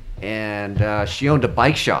street and she owned a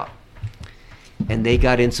bike shop. And they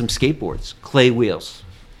got in some skateboards, clay wheels.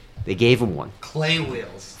 They gave him one Clay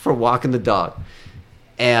wheels. for walking the dog.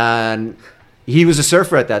 And he was a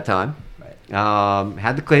surfer at that time. Right.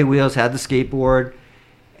 Had the clay wheels, had the skateboard,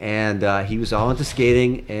 and he was all into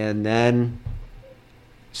skating. And then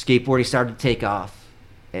skateboarding started to take off.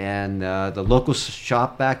 And the local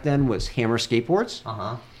shop back then was Hammer Skateboards.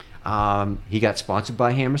 He got sponsored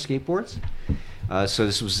by Hammer Skateboards. So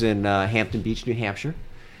this was in Hampton Beach, New Hampshire.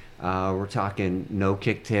 We're talking no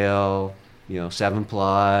kicktail,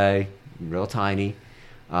 7-ply, real tiny.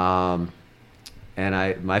 And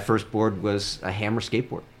my first board was a Hammer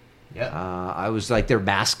skateboard. Yeah. I was like their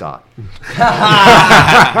mascot.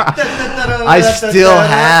 I still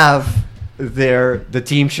have the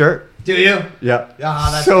team shirt. Do you? Yeah.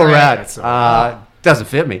 That's so great. rad. That's so Doesn't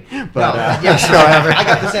fit me, but I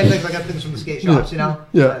got the same things. I got things from the skate shops, Yeah.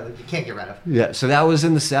 You can't get rid of. yeah. So that was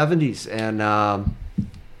in the 70s, and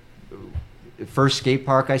the first skate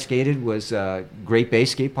park I skated was Great Bay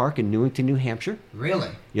Skate Park in Newington, New Hampshire. Really?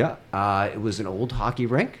 Yeah. It was an old hockey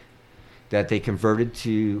rink that they converted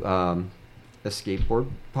to a skateboard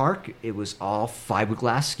park. It was all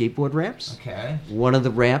fiberglass skateboard ramps. Okay. One of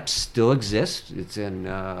the ramps still exists. It's in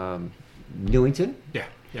Newington. Yeah.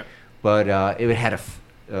 But it had a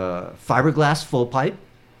fiberglass full pipe,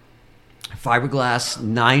 fiberglass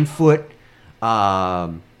 9-foot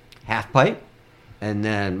half pipe, and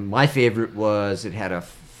then my favorite was it had a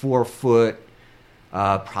 4-foot,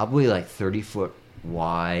 probably like 30-foot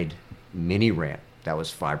wide mini ramp that was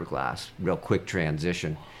fiberglass, real quick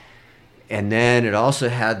transition. And then it also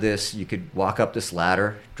had this, you could walk up this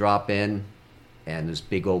ladder, drop in, and this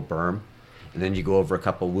big old berm, and then you go over a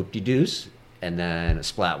couple whoop-de-doos, and then a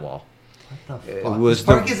splat wall. What the It fuck? was This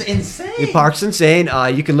park is insane. The park's insane.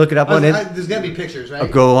 You can look it up on it. There's gonna be pictures, right?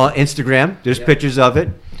 Go on Instagram. There's Yeah. pictures of it.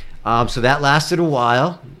 So that lasted a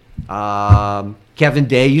while. Kevin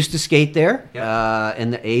Day used to skate there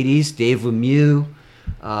in the 80s. Dave Lemieux.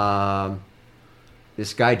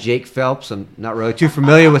 This guy, Jake Phelps. I'm not really too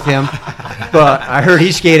familiar with him, but I heard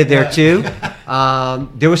he skated there too.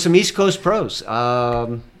 There were some East Coast pros.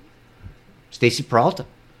 Stacy Peralta.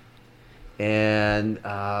 And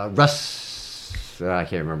Russ, I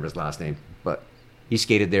can't remember his last name, but he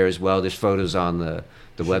skated there as well. There's photos on the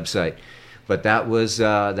website. But that was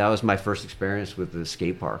my first experience with the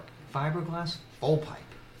skate park. Fiberglass full pipe.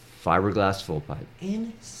 Fiberglass full pipe.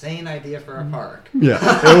 Insane idea for a park. Yeah,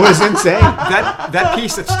 it was insane. That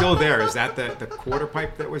piece that's still there, is that the quarter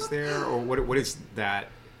pipe that was there, or what is that?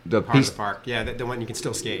 The part piece of the park, yeah, the one you can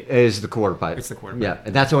still skate. is the quarter pipe. It's the quarter pipe. Yeah,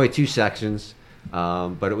 and that's only 2 sections,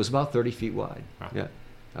 but it was about 30 feet wide. Wow. Yeah,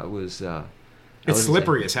 that was. It's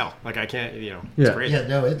slippery as hell. Like I can't, it's Yeah. great. Yeah,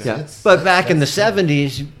 no, it's. Yeah, it's but back in the that's-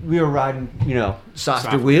 70s, we were riding,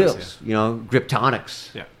 softer Soft wheels, wheels, Griptonics.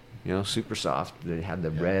 Yeah. Super soft. They had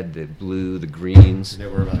the red, the blue, the greens. They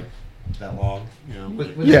were like that long, Was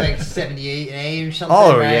Yeah. it like 78A or something?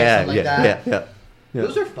 Oh right? yeah, Something like that? yeah.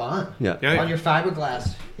 Those are fun. Yeah. Yeah. On your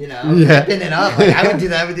fiberglass, Yeah. pin it up. Like, I would do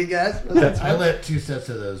that with you guys. I let 2 sets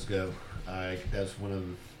of those go. That's one of.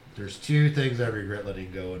 There's 2 things I regret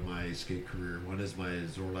letting go in my skate career. One is my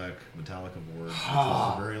Zorlak Metallica board, which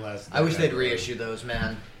was the very last. I wish thing they'd I reissue those,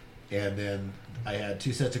 man. And then I had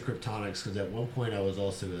 2 sets of Kryptonics because at one point I was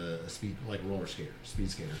also a speed roller skater,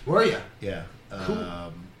 speed skater. Were you? Yeah.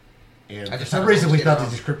 And I for just some had a reason we roller thought skater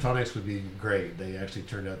that these Kryptonics would be great. They actually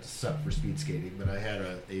turned out to suck for speed skating. But I had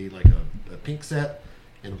a pink set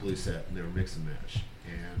and a blue set, and they were mix and match.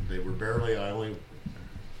 And they were barely. I only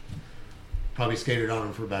probably skated on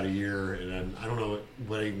them for about a year, and I don't know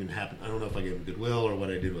what even happened. I don't know if I gave them goodwill or what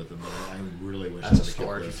I did with them, but I really wish That's I a had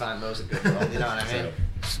score if kept you those. find those at Goodwill. You know what I mean?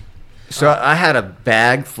 So I had a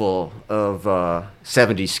bag full of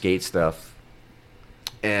 70s skate stuff.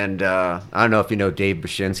 And I don't know if you know Dave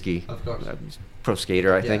Brzezinski. Of course. He's a pro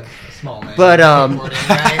skater, I think. Yeah, small man. But, Skateboarding,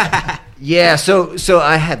 right? Yeah, so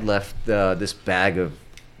I had left this bag of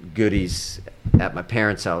goodies at my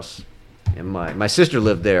parents' house. And my sister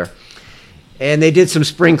lived there. And they did some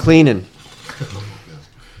spring cleaning.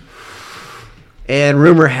 And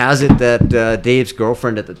rumor has it that Dave's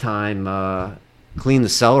girlfriend at the time cleaned the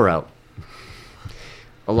cellar out.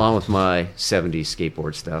 Along with my 70s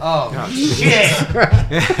skateboard stuff. Oh, shit!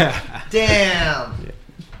 Damn!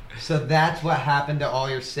 So that's what happened to all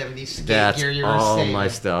your 70s skate That's gear you were all saving. my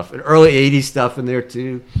stuff. And early 80s stuff in there,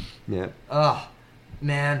 too. Yeah. Oh,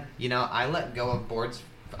 man. I let go of boards.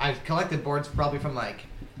 I've collected boards probably from like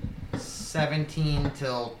 17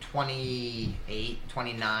 till 28,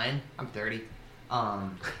 29. I'm 30.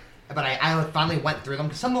 But I finally went through them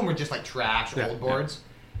because some of them were just like trash, Yeah, old boards.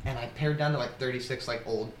 and I pared down to like 36 like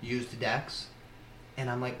old used decks. And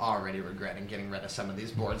I'm like already regretting getting rid of some of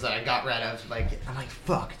these boards that I got rid of. Like, I'm like,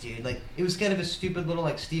 fuck, dude. Like, it was kind of a stupid little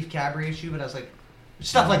like Steve Cabri issue, but I was like,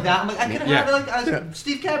 stuff like that. I'm like, I could have had like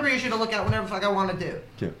Steve Cabri issue to look at whenever the fuck I want to do.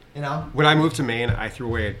 Yeah. You know? When I moved to Maine, I threw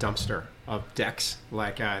away a dumpster of decks.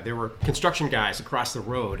 Like, there were construction guys across the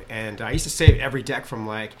road, and I used to save every deck from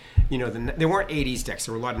like, you know, there weren't 80s decks.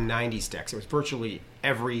 There were a lot of 90s decks. It was virtually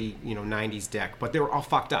every, you know, 90s deck, but they were all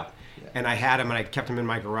fucked up. And I had them, and I kept them in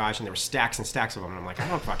my garage, and there were stacks and stacks of them. And I'm like, I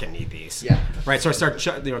don't fucking need these. Yeah. Right. So I started,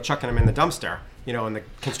 chucking them in the dumpster. You know, and the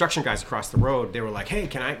construction guys across the road, they were like, "Hey,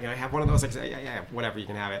 can I have one of those?" I said, "Yeah, whatever, you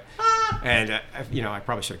can have it." And you know, I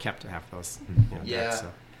probably should have kept half those. You know, yeah. decks,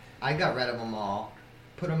 so. I got rid of them all.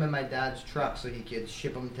 Put them in my dad's truck so he could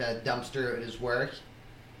ship them to a dumpster at his work.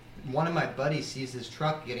 One of my buddies sees his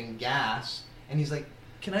truck getting gas, and he's like,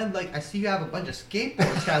 "Can I, like, I see you have a bunch of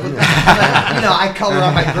skateboards. Can I look at you know, I color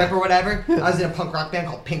on my grip or whatever." I was in a punk rock band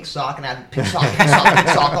called Pink Sock, and I had Pink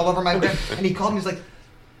Sock all over my grip. And he called me, he's like,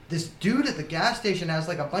 "This dude at the gas station has,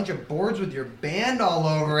 like, a bunch of boards with your band all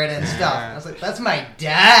over it and stuff." And I was like, "That's my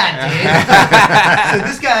dad, dude." So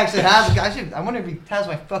this guy actually has, I wonder if he has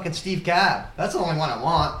my fucking Steve Cab. That's the only one I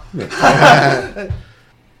want.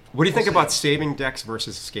 What do you think about saving decks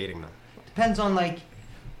versus skating them? Depends on, like,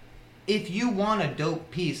 if you want a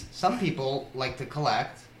dope piece, some people like to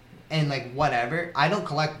collect and like whatever. I don't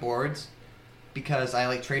collect boards because I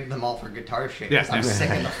like trade them all for guitar shit because I'm sick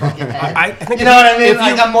in the fucking head. I think you know what I mean?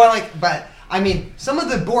 Like, I'm more like, but I mean, some of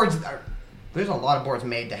the boards there's a lot of boards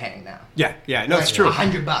made to hang now. Yeah, no, like, it's true.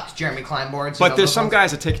 $100, Jeremy Klein boards. But there's some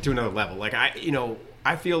guys that take it to another level. Like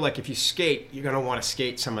I feel like if you skate, you're gonna want to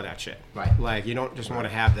skate some of that shit. Right. Like you don't just want to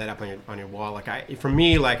have that up on your wall. Like for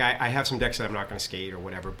me, like I have some decks that I'm not gonna skate or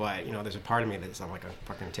whatever. But you know, there's a part of me that's like, I'm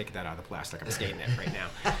fucking take that out of the plastic. I'm skating it right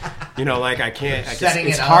now. You know, like I can't.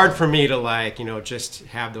 It's hard for me to like, you know, just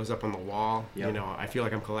have those up on the wall. Yep. You know, I feel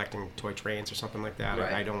like I'm collecting toy trains or something like that.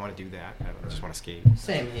 Right. I don't want to do that. I just want to skate.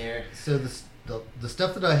 Same here. So the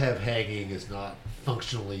stuff that I have hanging is not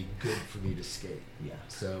functionally good for me to skate. Yeah.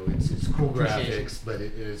 So it's cool graphics, but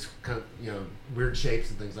it is kind of, you know, weird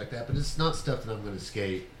shapes and things like that. But it's not stuff that I'm going to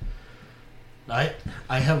skate. I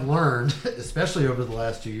have learned, especially over the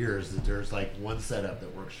last 2 years, that there's like one setup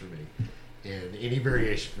that works for me, and any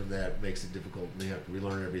variation from that makes it difficult. And you have to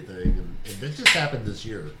relearn everything, and that just happened this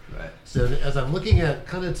year. Right. So as I'm looking at,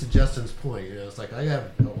 kind of to Justin's point, you know, it's like I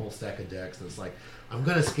have a whole stack of decks, and it's like I'm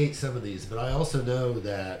going to skate some of these, but I also know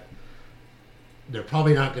that they're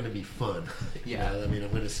probably not going to be fun. Yeah. You know, I mean,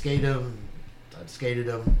 I'm going to skate them. I've skated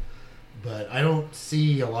them, but I don't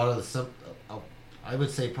see a lot of I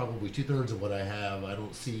would say probably 2/3 of what I have, I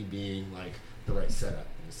don't see being like the right setup.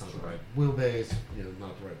 It's not the right wheelbase, you know,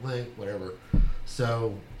 not the right length, whatever.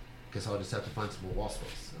 So, I guess I'll just have to find some more wall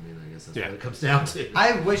space. I mean, I guess that's what it comes down to.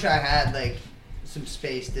 I wish I had like some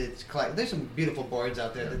space to collect. There's some beautiful boards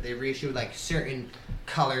out there that they reissue, like certain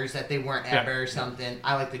colors that they weren't ever or something.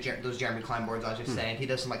 I like those Jeremy Klein boards. I was just saying, he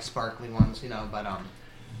does some like sparkly ones, you know. But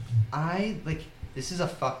I like. This is a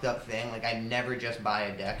fucked up thing. Like, I never just buy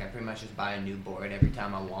a deck. I pretty much just buy a new board every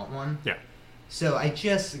time I want one. Yeah. So I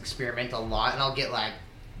just experiment a lot, and I'll get like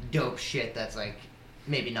dope shit that's like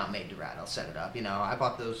maybe not made to rat. I'll set it up. You know, I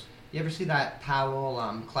bought those. You ever see that Powell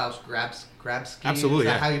Klaus Grabski? Absolutely.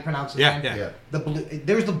 Is that how you pronounce it? Yeah. The blue.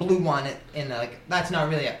 There's the blue one, and like that's not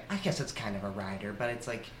really. I guess it's kind of a rider, but it's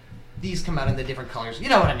like these come out in the different colors. You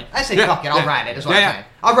know what I mean? I say fuck it. I'll ride it. Is what I'm saying.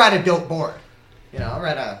 I'll ride a dope board. You know, I'll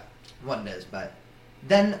ride what it is, but.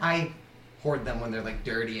 Then I hoard them when they're like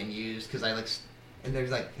dirty and used because I like, and there's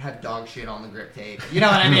like have dog shit on the grip tape. You know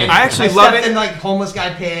what I mean? I actually love it. And like homeless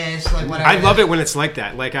guy piss, like whatever. I love it when it's like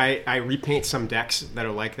that. Like I repaint some decks that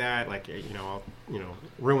are like that. Like I'll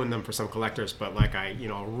ruin them for some collectors, but like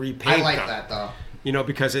repaint them. I like that though. You know,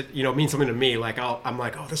 because it means something to me. Like I'm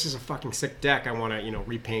like, oh, this is a fucking sick deck. I want to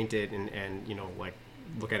repaint it and like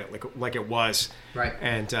look at it like it was. Right.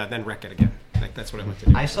 And then wreck it again. Like that's what I like to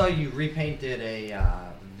do. I saw you repainted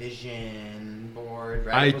a Vision board,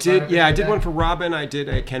 right? I did. Yeah, I did one for Robin. I did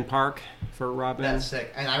a Ken Park for Robin. That's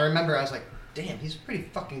sick. And I remember I was like, damn, he's pretty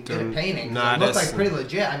fucking good at painting. It looked like pretty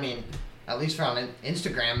legit. I mean, at least from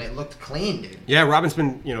Instagram, it looked clean, dude. Yeah, Robin's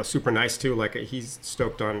been super nice too. Like he's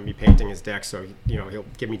stoked on me painting his deck, so he'll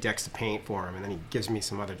give me decks to paint for him, and then he gives me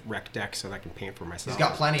some other rec decks so that I can paint for myself. He's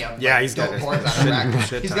got plenty of he's got boards on the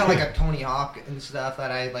rack. He's got like a Tony Hawk and stuff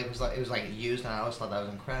that I like it was like used, and I always thought that was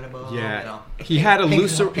incredible. Yeah, he had a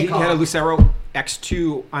Lucero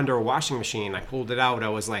X2 under a washing machine. I pulled it out. I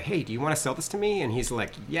was like, hey, do you want to sell this to me? And he's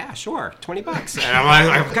like, yeah, sure, $20. And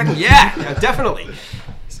I'm like, yeah, definitely.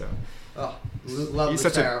 So. Oh, Love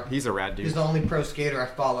Lucero. He's a rad dude. He's the only pro skater I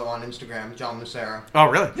follow on Instagram, John Lucero. Oh,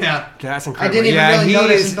 really? Yeah. That's I incredible. didn't even really he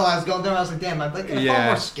notice is- until I was going there. I was like, damn, I'd like to follow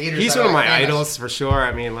more skaters. He's that one are of my famous. idols for sure.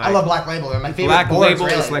 I mean, like, I love Black Label. They're my favorite Black boards, Label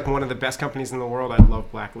really. is like one of the best companies in the world. I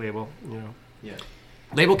love Black Label. You know. Yeah.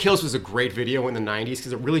 Label Kills was a great video in the 90s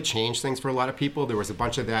because it really changed things for a lot of people. There was a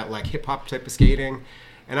bunch of that like hip hop type of skating.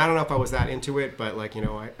 And I don't know if I was that into it, but like, you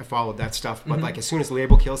know, I followed that stuff. But like as soon as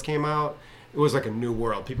Label Kills came out, it was like a new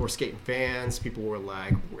world. People were skating fans. People were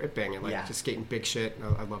like ripping and like just skating big shit.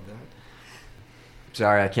 I love that.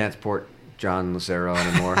 Sorry, I can't support John Lucero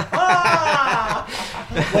anymore.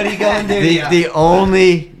 What are you going to do? The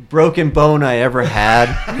only broken bone I ever had,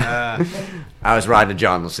 I was riding a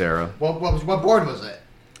John Lucero. What board was it?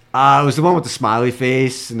 It was the one with the smiley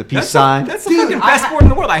face and the peace sign. That's the fucking best board in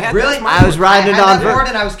the world. I had Really? that. I was riding I it had on. that board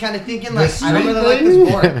and I was kind of thinking like, The I don't really sweet like this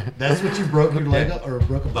board. That's what you broke your leg up or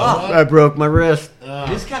broke a bone on? I broke my wrist.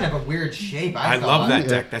 It's kind of a weird shape. I thought. love that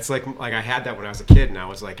deck. That's like I had that when I was a kid, and I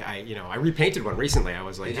was like, I repainted one recently. I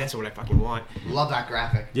was like, Did you? that's what I fucking want. Love that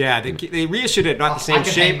graphic. Yeah, they reissued it, not the same I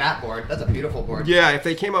could shape. hang that board. That's a beautiful board. Yeah, if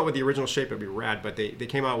they came out with the original shape, it'd be rad. But they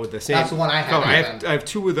came out with the same. That's the one I had Oh, I back then. have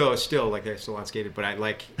two of those still. Like they're still on skated, but I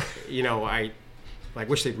like, I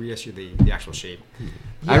wish they'd reissue the actual shape.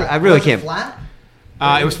 I really was it can't- Flat?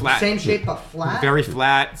 It was flat. Same shape but flat. Very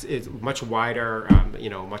flat. It's much wider.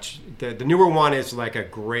 Much. The newer one is like a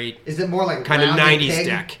great. Is it more like Kind of rounded 90s pig,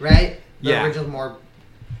 deck. right? The Yeah. original more.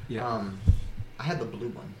 Yeah. I had the blue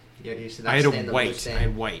one. Yeah, you see that I had stand, a the blue white. I stand?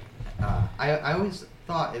 had white. I always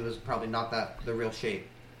thought it was probably not the real shape,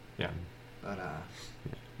 Yeah. but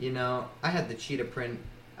I had the cheetah print.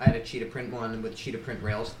 I had a cheetah print one with cheetah print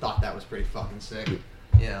rails. Thought that was pretty fucking sick.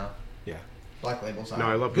 Yeah. Yeah. Black Label's on. No,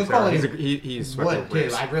 I love good Lucero. quality. He's wood fucking too.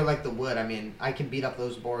 whiz. I really like the wood. I mean, I can beat up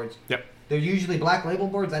those boards. Yep. They're usually Black Label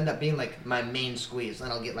boards. End up being like my main squeeze.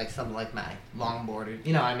 Then I'll get like something like my long board. Or,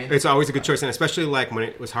 you know, what I mean, It's always a good choice, and especially like when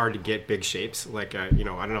it was hard to get big shapes. Like I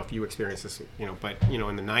don't know if you experienced this, but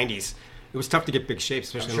in the '90s, it was tough to get big shapes,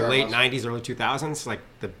 especially sure in the it late was. '90s, early 2000s. Like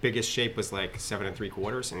the biggest shape was like 7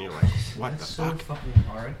 3/4, and you're like, what That's the so fuck? fucking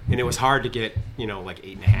hard. And it was hard to get, like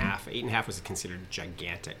 8.5. 8.5 was considered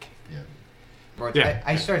gigantic. Yeah. Boards. Yeah.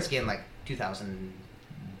 I started skating like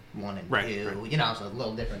 2001 and Right, 2. right. You know, so a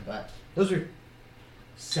little different, but those are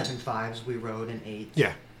 7.5s we rode and 8s.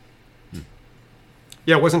 Yeah.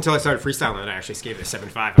 Yeah, it wasn't until I started freestyling that I actually skated a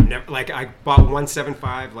 7.5. I've never I bought one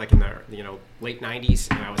 7.5 like in the late '90s,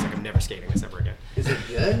 and I was like, I'm never skating this ever again. Is it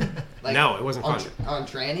good? Like, No, it wasn't on, fun. On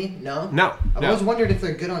tranny? No. No, I've no. always wondered if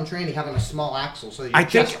they're good on tranny having a small axle, so you're I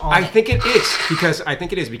just think on I it. think it is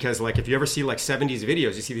because like if you ever see like 70s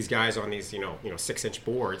videos, you see these guys on these 6-inch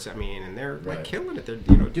boards. I mean, and they're like Right. killing it. They're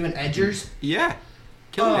doing edgers. yeah,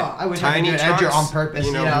 killing it. I wish I could Tiny do an edger trucks, on purpose,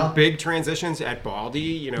 you know? big transitions at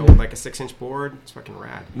Baldy. With like a 6-inch board. It's fucking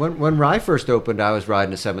rad. When Rye first opened, I was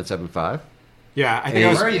riding a 775. Yeah, I think Hey, I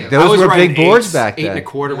was. Where are you? I those was were riding big boards eights. back 8 then.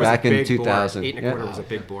 1/4 was Back a in big 2000. Board. 8 Yeah. 1/4 was a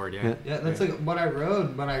big board. Yeah. Yeah, that's like what I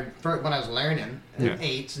rode when I was learning. Yeah.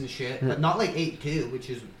 8s and shit, but not like 8.2, which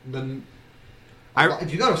is the. I-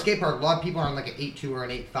 If you go to a skate park, a lot of people are on like an 8.2 or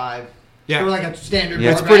an 8.5. Yeah. Or like a standard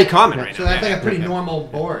Yeah, board, it's pretty right? common right So now. that's Yeah, like a pretty yeah. normal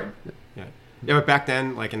board. Yeah. Yeah, but back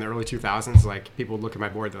then, like in the early 2000s, like people would look at my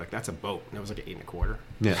board, they're like, "That's a boat," and that was like an 8 1/4.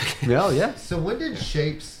 Yeah. Well, yeah. So when did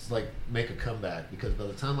shapes like make a comeback? Because by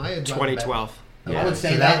the time I had gotten 2012. back- I would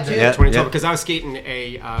say so that too. Yeah. 2012, because I was skating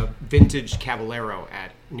a vintage Caballero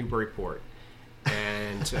at Newburyport,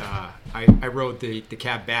 and I rode the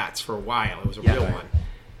Cab Bats for a while. It was a real right. one,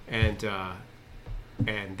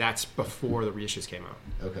 and that's before the reissues came out.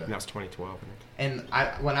 Okay. And that was 2012. I think.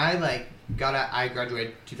 And when I I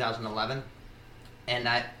graduated 2011, and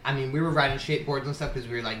I mean we were riding skateboards and stuff because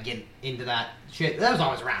we were like getting into that shit. That was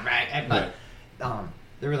always around, right? But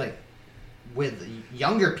they were like with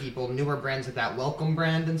younger people, newer brands like that Welcome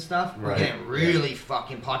brand and stuff were Right. getting really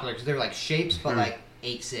fucking popular because they were like shapes, but like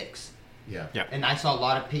 8.6. Yeah. Yeah. And I saw a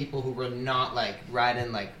lot of people who were not like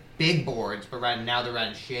riding like big boards, but now they're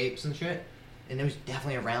riding shapes and shit. And it was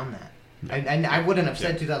definitely around that. And I wouldn't have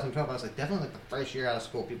said 2012. I was like definitely like the first year out of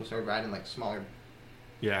school, people started riding like smaller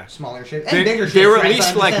Yeah. shapes They- and bigger shapes. they were at right?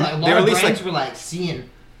 least But I'm like- just saying, a they lot were of at least brands like- were like seeing.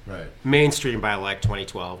 Right. Mainstream by like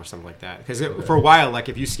 2012 or something like that. Because for a while, like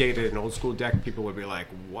if you skated an old school deck, people would be like,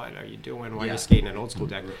 "What are you doing? Why are Yeah. you skating an old school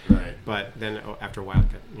deck?" Right. But then after a while,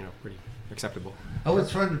 it got pretty acceptable. I was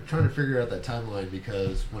trying to figure out that timeline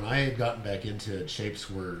because when I had gotten back into it, shapes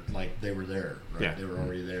were like they were there. Right? Yeah. They were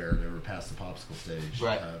already there. They were past the popsicle stage.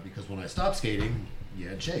 Right. Because when I stopped skating, you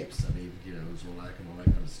had shapes. I mean, it was Olac and all that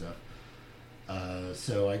kind of stuff.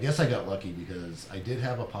 So I guess I got lucky because I did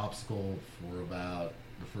have a popsicle for about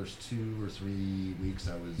the first 2 or 3 weeks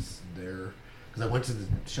I was there. because I went to the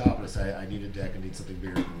shop and I said, I need a deck. I need something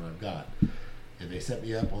bigger than what I've got. And they set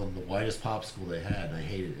me up on the widest popsicle they had, and I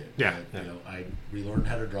hated it. Yeah. You know, I relearned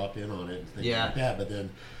how to drop in on it and things Yeah. like that. But then,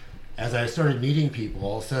 as I started meeting people,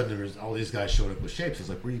 all of a sudden there was all these guys showing up with shapes. I was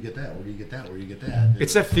like, where do you get that? Where do you get that? Where do you get that? And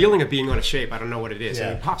It's that feeling of being on a shape. I don't know what it is. I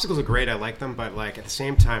Yeah. mean, popsicles are great. I like them, but like at the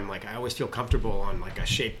same time, like I always feel comfortable on like a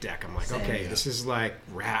shape deck. I'm like, Same, okay, yeah. this is like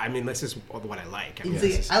I mean, this is what I like. I mean, It's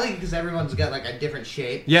like- this is- I like it because everyone's got like a different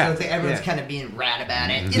shape. Yeah, So it's like everyone's yeah. kind of being rad about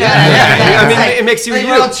it. Yeah, You know? yeah. I mean, It's like- it makes you like you.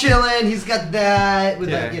 we're all chilling. He's got that with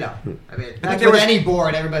Yeah. like, you know. I mean, think that's there with was- any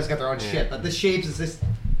board. Everybody's got their own Yeah. shit, but the shapes is this.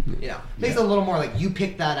 You know, makes it a little more like you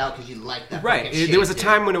picked that out because you like that. Right. fucking There was a shape,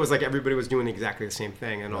 time when it was like everybody was doing exactly the same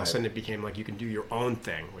thing, and all of a Right. sudden it became like you can do your own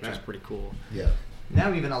thing, which is pretty cool. yeah. dude.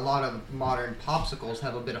 Now even a lot of modern popsicles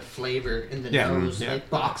have a bit of flavor in the Yeah. nose. Yeah. They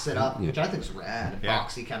box it up, which I think is rad. A Yeah.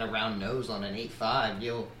 boxy kind of round nose on an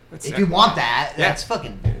 8.5. That's If sick. you want that, Yeah. that's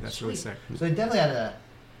fucking. Yeah, that's sweet. really sick. So they definitely had a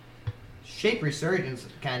shape resurgence.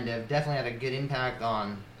 Kind of definitely had a good impact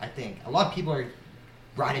on. I think a lot of people are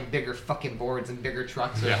riding bigger fucking boards and bigger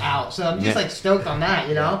trucks are Yeah. out. So I'm just Yeah. like stoked on that,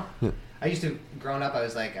 you know. I used to growing up. I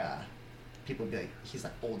was like, people would be like, he's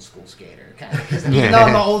like old school skater, kind of. Because even though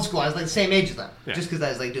I'm not old school, I was like the same age as them. Yeah. Just because I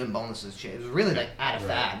was like doing bonuses, shapes. It was really like out of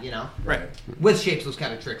fad, you know. Right. With shapes, those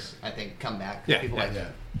kind of tricks I think come back. Yeah, People yeah. like Yeah.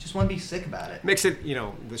 just want to be sick about it. Makes it,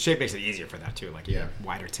 the shape makes it easier for that too. Like you Yeah. got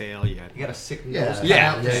wider tail, you got. You got a sick Yeah. nose,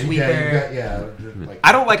 Yeah. out, Yeah, sweeper. like,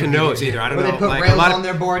 I don't like a could be- nose either. I don't Or they know. put Like a rails lot on of.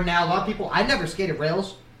 their board now. A lot of people. I never skated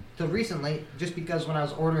rails till recently, just because when I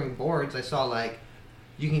was ordering boards, I saw like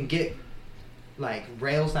you can get like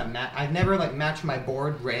rails that match. I've never like matched my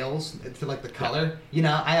board rails to like the color. You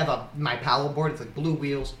know, I have my Powell board. It's like blue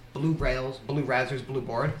wheels, blue rails, blue risers, blue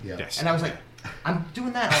board. Yeah. Yes. And I was like, I'm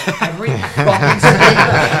doing that on every fucking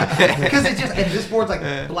skateboard because it just. And this board's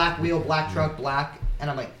like black wheel, black truck, black. And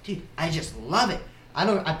I'm like, dude, I just love it.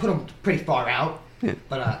 I put them pretty far out,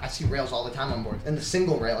 but I see rails all the time on boards. And the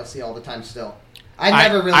single rail I see all the time still. I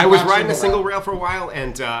never really. I was rocked riding a single rail for a while,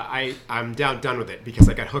 and I'm done with it because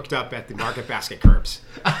I got hooked up at the Market Basket curbs,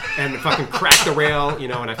 and fucking cracked the rail,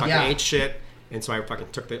 and I fucking Yeah. ate shit, and so I fucking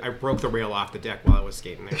I broke the rail off the deck while I was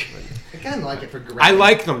skating there. I kind of like it for grip. I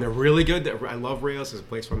like them; they're really good. I love rails. There's a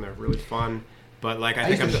place for them; they're really fun. But like, I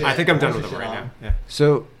used to think I'm done shit with them right on now. them. Yeah.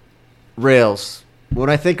 So, rails. When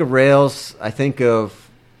I think of rails, I think of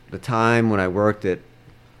the time when I worked at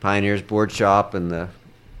Pioneer's Board Shop in the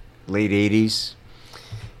late 80s.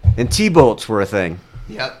 And T-bolts were a thing.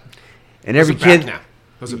 Yep. And every Those are back kid... now.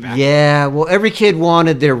 Those are back. Yeah, well, every kid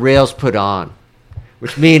wanted their rails put on.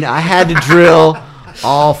 Which means I had to drill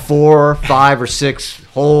all 4, 5, or 6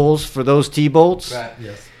 holes for those T-bolts. Right.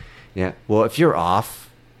 Yes. Yeah, well, if you're off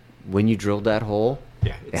when you drilled that hole...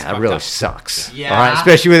 Yeah, it's Yeah, it fucked really up. sucks. Yeah. All right,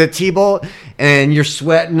 especially with a T-bolt, and you're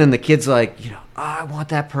sweating, and the kid's like, oh, I want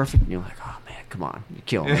that perfect. And you're like, oh man, come on, you're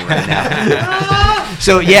killing me right now.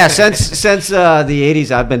 So yeah, since the '80s,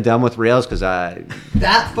 I've been done with rails because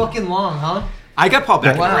That fucking long, huh? I got Paul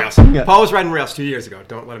back Wow. in rails. Yeah. Paul was riding rails 2 years ago.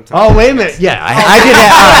 Don't let him tell Oh you. wait a minute, yeah, I did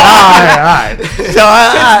that. All right. So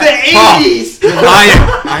The 80s.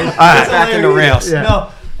 I got back into rails. Yeah.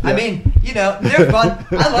 No, I mean, they're fun.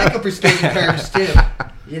 I like them for skating curves too.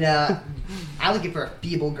 I like it for a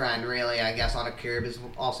feeble grind, really. I guess on a curb is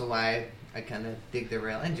also why I kind of dig the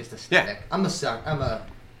rail and just aesthetic. Yeah.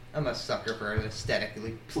 I'm a sucker for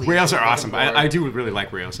aesthetically pleasing Rails are looking awesome. board. I do really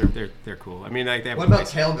like rails. They're cool. I mean, like they have. What about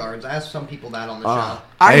tail guards? I asked some people that on the show.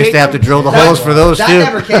 I used hate to have to them. drill the That- holes for those That too.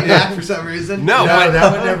 never came back for some reason. No, No, but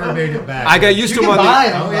that one never made it back. I got used You to can them on buy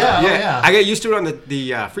the. them. Oh, yeah. Yeah, I got used to it on the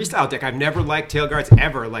freestyle deck. I've never liked tail guards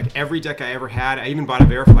ever. Like every deck I ever had, I even bought a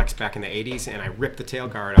Veriflex back in the '80s, and I ripped the tail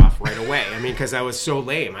guard off right away. I mean, because I was so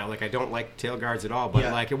lame. I don't like tail guards at all. But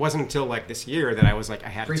Yeah. like, it wasn't until like this year that I was like, I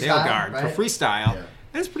had a tail Freestyle, guard right? for freestyle. Yeah.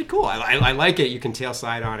 And it's pretty cool. I like it. You can tail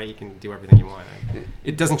slide on it. You can do everything you want.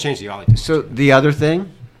 It doesn't change the ollie too much. So the other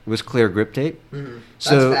thing was clear grip tape. Mm-hmm.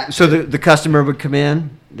 So That's so fact. the customer would come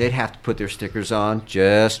in, they'd have to put their stickers on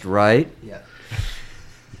just right. Yeah.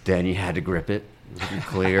 Then you had to grip it with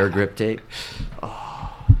clear grip tape.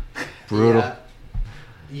 Oh, brutal.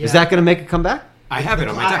 Yeah. Is that going to make a comeback? I have it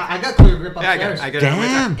on my deck. I got clear grip Yeah, upstairs. I got it on my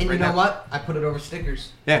Damn. deck. And right you know now. what? I put it over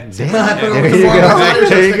stickers. Yeah. I put it There over you the go. stickers.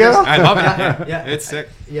 There you go. I love it. Yeah. Yeah. It's sick.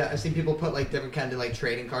 Yeah, I've seen people put like different kind of like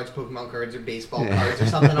trading cards, Pokemon cards, or baseball cards, or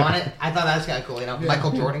something on it. I thought that was kind of cool,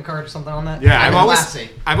 Michael Jordan card or something on that. Yeah, Classy.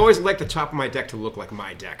 I've always liked the top of my deck to look like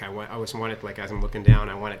my deck. I always want it like as I'm looking down.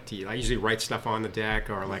 I usually write stuff on the deck,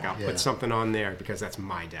 or like I'll Yeah. put something on there because that's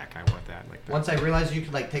my deck. I want that like that. Once I realized you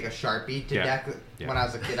could like take a Sharpie to Yeah. deck Yeah. when I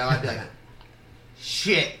was a kid, I'd be like,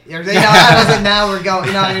 shit. I was like, now we're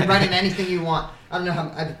going. Write in anything you want. I don't know how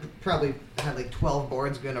I probably had like 12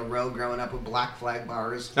 boards in a row growing up with black flag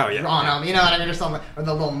bars Oh, yeah. drawn on them. You know what I mean? Or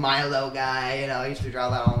the little Milo guy. You know, I used to draw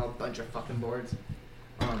that on a bunch of fucking boards.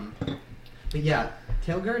 But yeah,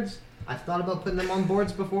 tailguards. I've thought about putting them on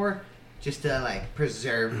boards before, just to like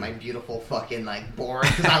preserve my beautiful fucking like board,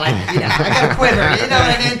 because I like, I got a quiver. You know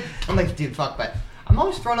what I mean? I'm like, dude, fuck, but. I'm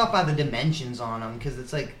always thrown off by the dimensions on them because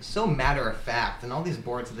it's like so matter of fact, and all these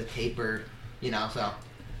boards with the taper, so.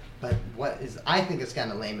 But I think it's kind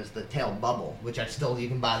of lame is the tail bubble, which you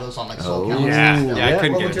can buy those on like Soul Calendar. Yeah, I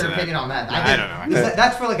couldn't get into that. What's your opinion on that? I don't know.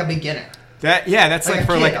 That's for like a beginner. That's like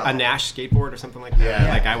for like kid, a Nash skateboard or something like that.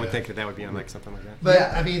 Yeah. Like I would think that would be on like something like that. But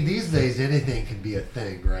I mean, these days anything can be a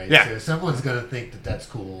thing, right? Yeah. So someone's gonna think that that's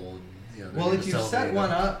cool. And, Well, if you set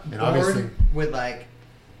one up board with like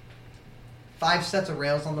 5 sets of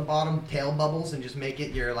rails on the bottom, tail bubbles, and just make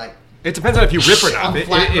it your like. It depends on if you rip or not.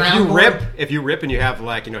 If you rip and you have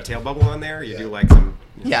like a tail bubble on there, you do like some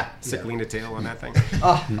sickling the tail on that thing.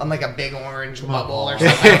 On like a big orange bubble or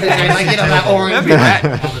something. Like that orange. That'd be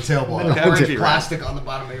rad. on the tail bar. With orange plastic on the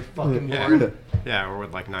bottom of your fucking board. Yeah, or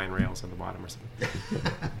with like 9 rails on the bottom or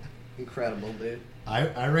something. Incredible, dude.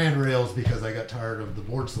 I ran rails because I got tired of the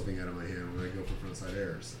board slipping out of my hand when I go for frontside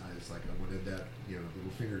airs. I was like, I wanted that,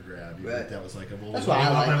 little finger grab. Right. That was like, I'm That's why I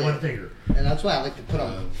like my it. one finger. And that's why I like to put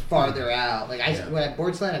them farther out. Like when I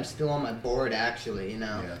board slide, I'm still on my board actually.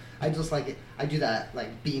 Yeah. I just like it. I do that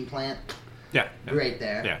like beam plant. Yeah. Right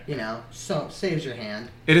there. Yeah. So saves your hand.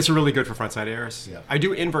 It is really good for frontside airs. Yeah. I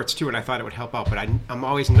do inverts too, and I thought it would help out, but I'm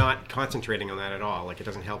always not concentrating on that at all. Like it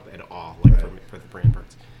doesn't help at all, like for the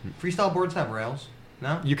inverts. Freestyle boards have rails.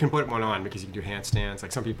 No? You can put one on because you can do handstands.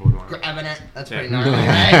 Like some people would want to. Grabbing it. That's Yeah. pretty gnarly,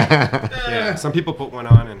 right? Yeah, some people put one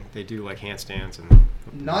on and they do like handstands and.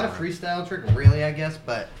 Not a freestyle trick, really, I guess,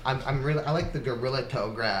 but I like the gorilla toe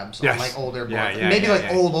grabs on like older boards. Maybe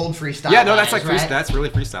old freestyle. Yeah, no, that's like right? that's really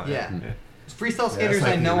freestyle. Yeah. Freestyle skaters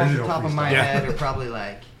like I the know off the original top of my freestyle. head are probably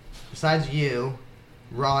like, besides you,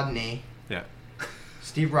 Rodney, Yeah.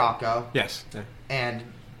 Steve Rocco, Yes. Yeah. and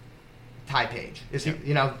Ty Page.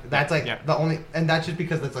 That's like the only, and that's just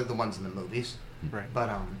because that's like the ones in the movies. Right. But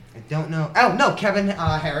I don't know. Oh no, Kevin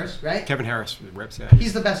Harris, right? Kevin Harris rips. Yeah.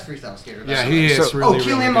 He's the best freestyle skater. Yeah, he is really.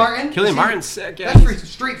 Killian really Martin. Good. Killian Martin's sick. Yeah. That's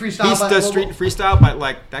street freestyle. He does street freestyle, but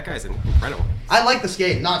like that guy's incredible. I like the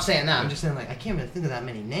skate. Not saying that. I'm just saying like I can't really think of that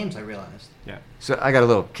many names. I realized. Yeah. So I got a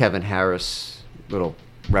little Kevin Harris little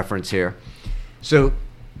reference here. So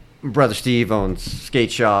brother Steve owns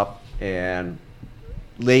skate shop, and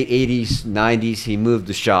late 80s, 90s he moved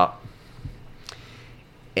the shop.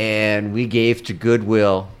 And we gave to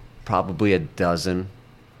Goodwill probably a dozen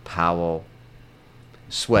Powell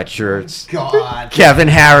sweatshirts. God. Kevin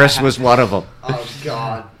Harris was one of them. Oh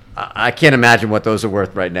God. I can't imagine what those are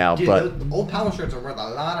worth right now. Dude, but the old Powell shirts are worth a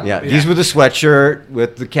lot of money. these were the sweatshirt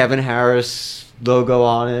with the Kevin Harris logo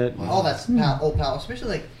on it. All that's old Powell,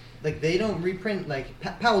 especially like they don't reprint like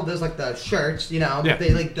Powell does like the shirts, but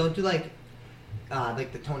they like don't do like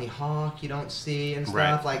the Tony Hawk you don't see and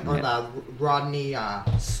stuff or the Rodney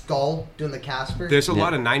Skull doing the Casper. There's a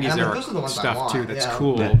lot of 90s era those are the ones I stuff want, too that's yeah.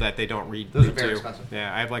 cool that they don't read. Those are very expensive.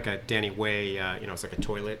 Yeah, I have like a Danny Way, it's like a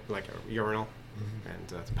toilet, like a urinal,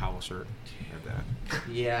 and it's a Powell shirt. I have that.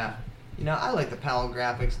 Yeah. I like the Powell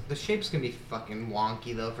graphics. The shapes can be fucking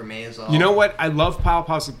wonky though for me as well. You know what? I love Powell.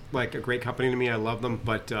 Powell's like a great company to me. I love them,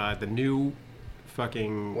 but the new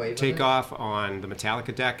fucking takeoff on the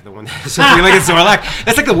Metallica deck, the one that's like a Zorlak,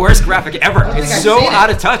 that's like the worst graphic ever. It's so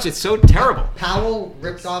out of touch. It's so terrible. Powell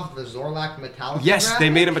ripped off the Zorlak Metallica. Yes, graphic? they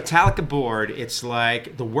made a Metallica board. It's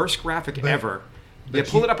like the worst graphic ever. Yeah,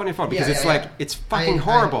 pull it up on your phone because it's like it's fucking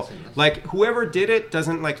horrible. Like whoever did it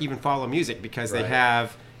doesn't like even follow music because they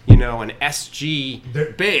have an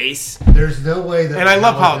SG bass. There's no way that. And I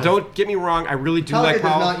love Powell. Don't get me wrong. I really do like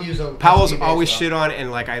Powell. Does not use a Powell's SG always bass, shit on,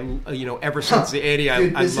 and like ever since the '80s,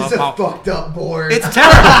 Dude, I this love is Powell. a fucked up board. It's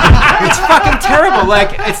terrible. It's fucking terrible.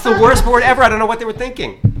 Like it's the worst board ever. I don't know what they were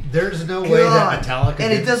thinking. There's no way that Metallica.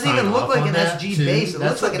 And it doesn't even look like an SG too. bass. It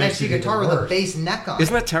That's looks like an what SG makes it guitar even with a worse. bass neck on it.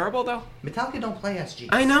 Isn't that terrible though? Metallica don't play SG.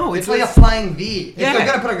 I know. It's like a flying V. If Yeah. they're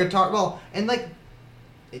gonna put a guitar, and like,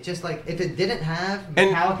 it just like if it didn't have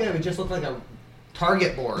Metallica, it would just look like a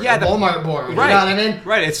Target board, Yeah, a Walmart board. You right. know what I mean?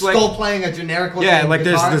 Right. It's Skull like playing a generic looking like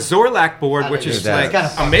guitar. there's the Zorlak board, which is that. like It's kinda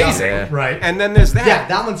fucked amazing, up. Right. And then there's that. Yeah,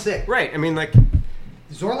 that one's sick. Right. I mean, like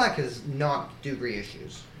Zorlak has not do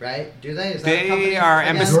reissues, right? Do they? Is that a they company are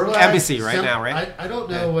again? embassy right now, right? I don't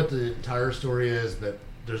know what the entire story is, but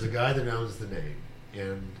there's a guy that owns the name,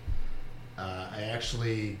 and I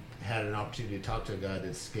actually had an opportunity to talk to a guy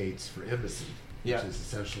that skates for Embassy, which is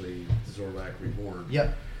essentially Zorlak Reborn.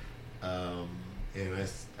 Yep. And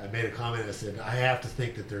I made a comment. I said, I have to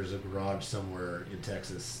think that there's a garage somewhere in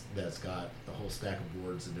Texas that's got a whole stack of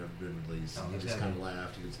boards that never been released. And he just kind of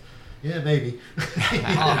laughed. He goes, yeah, maybe.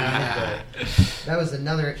 That was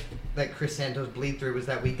another that Chris Santos bleed through, was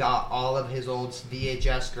that we got all of his old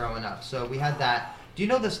VHS growing up. So we had that. Do you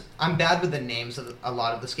know this? I'm bad with the names of a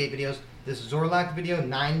lot of the skate videos. This Zorlak video,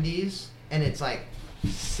 90s, and it's like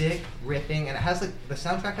sick ripping, and it has like the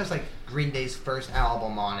soundtrack has like Green Day's first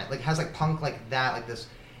album on it. Like it has like punk like that, like this.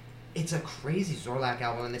 It's a crazy Zorlak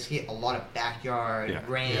album, and they skate a lot of backyard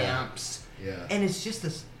ramps, and it's just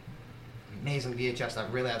this amazing VHS that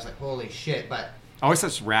really I was like, holy shit! But always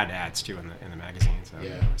such rad ads too in the magazines. I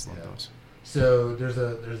always love those. So there's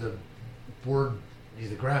a board.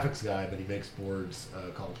 He's a graphics guy, but he makes boards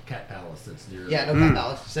called Cat Palace. That's near. Yeah, no Cat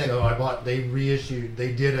Palace. Sick. So I bought. They reissued.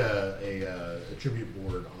 They did a tribute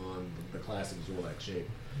board on the classic Zorlak shape,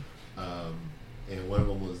 and one of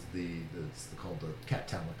them was it's called the Cat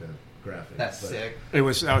Metallica graphic. That's sick. That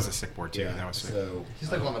was a sick board too. Yeah, That was sick. So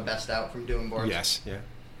he's like one of the best out from doing boards. Yes. Yeah.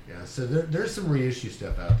 Yeah. So there's some reissue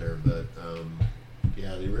stuff out there, but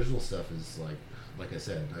the original stuff is like I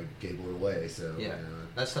said, I gave one away. So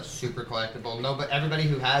that stuff's super collectible. No, but everybody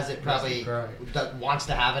who has it probably wants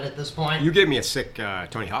to have it at this point. You gave me a sick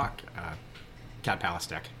Tony Hawk Cat Palace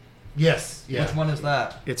deck. Yes. Yeah. Which one is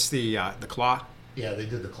that? It's the claw. Yeah, they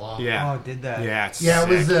did the claw. Yeah. Oh, did that? Yeah. It's Yeah, it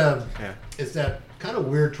was. sick. It's that kind of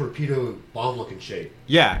weird torpedo bomb-looking shape.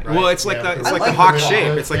 Yeah, Right? well, it's like Yeah. the I like the hawk the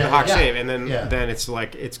shape. It's like the hawk yeah. shape, and then Yeah. it's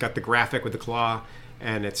like it's got the graphic with the claw,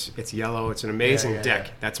 and it's yellow. It's an amazing Yeah.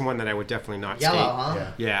 deck. That's one that I would definitely not Yellow, skate.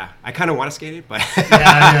 huh? Yeah. Yeah, I kind of want to skate it, but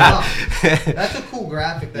That's a cool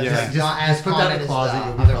graphic. That's Yeah. just not as Just put that common in the as closet, the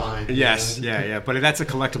you'll be other fine. one. yes, yeah, but that's a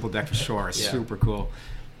collectible deck for sure. It's Yeah. super cool.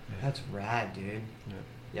 That's rad, dude.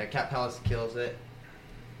 Yeah, Cat Palace kills it.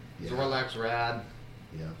 Yeah. Zorlak's rad.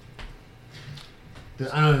 Yeah.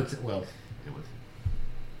 I don't know. Well, anyway.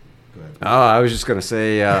 Go ahead. Oh, I was just going to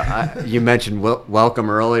say, you mentioned Welcome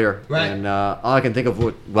earlier. Right. And all I can think of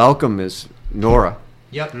with Welcome is Nora.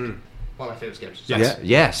 Yep. One of my favorite skaters. Yes.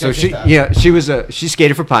 Yeah. So Yeah, she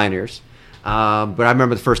skated for Pioneers. But I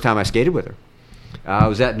remember the first time I skated with her. I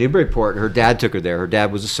was at Newburyport, and her dad took her there. Her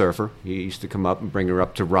dad was a surfer. He used to come up and bring her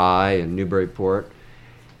up to Rye and Newburyport.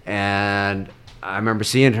 And I remember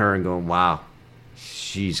seeing her and going, wow,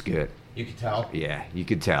 she's good. You could tell. Yeah, you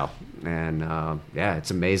could tell. And,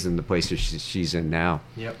 it's amazing the place that she's in now.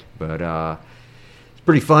 Yep. But it's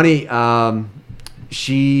pretty funny.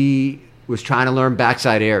 She was trying to learn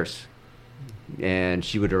backside airs, and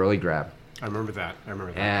she would early grab. I remember that.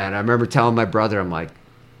 And I remember telling my brother, I'm like,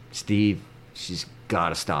 Steve, she's got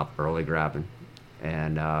to stop early grabbing.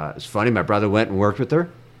 And it's funny, my brother went and worked with her,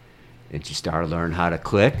 and she started learning how to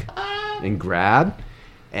click and grab.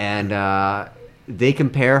 And they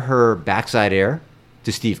compare her backside air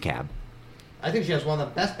to Steve Cab. I think she has one of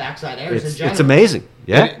the best backside airs in general. It's amazing.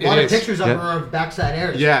 Yeah. A lot of is. pictures of Yeah. her of backside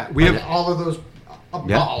airs. Yeah, we Like have- all of those. Yeah.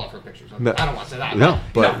 Not all of her pictures. No. I don't want to say that. No,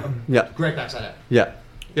 but yeah. Great backside air. Yeah.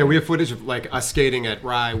 Yeah, we have footage of like us skating at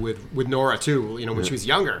Rye with Nora too. You know, when she was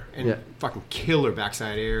younger, and Yeah. fucking killer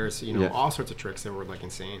backside airs. You know, Yeah. all sorts of tricks that were like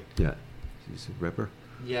insane. Yeah. She's a ripper.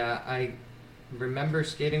 Yeah, I remember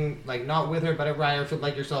skating, like, not with her, but at Rye or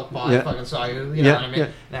like yourself, Paul. Yeah. I fucking saw you. You know Yeah, what I mean?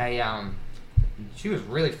 And she was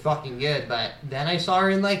really fucking good, but then I saw her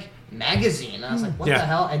in, like, magazine. I was like, what Yeah. the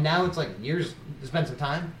hell? And now it's, like, years, it's been some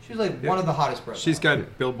time. She's, like, one of the hottest pros. She's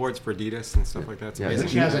got billboards for Adidas and stuff like that. It's Yeah. I amazing.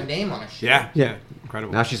 think she has a name on her shit. Yeah,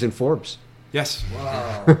 incredible. Now she's in Forbes. Yes.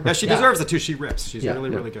 Whoa. Yeah, she deserves it too. She rips. She's Yeah, really,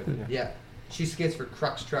 yeah. really good. Yeah. Yeah. She skates for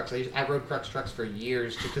Krux trucks. I rode Krux trucks for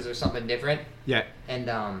years just because there's something different. Yeah. And,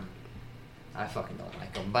 I fucking don't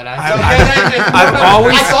like them, but I've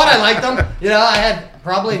always- I thought I liked them. You know, I had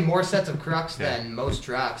probably more sets of Krux than most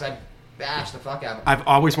trucks. I bashed the fuck out of them. I've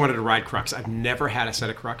always wanted to ride Krux. I've never had a set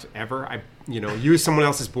of Krux ever. I, used someone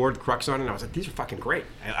else's board with Krux on, and I was like, these are fucking great.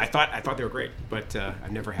 I thought they were great, but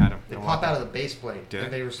I've never had them. They pop out of the base plate. Did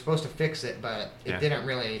And they were supposed to fix it, but it Yeah. didn't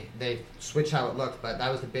really. They switched how it looked, but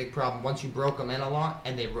that was the big problem. Once you broke them in a lot,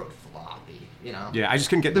 and they rode floppy. You know. Yeah, I just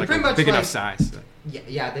couldn't get They're like pretty a much big enough like- size.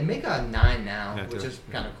 Yeah. They make a 9 now, Yeah, which too. is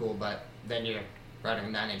kind of cool. But then you're riding a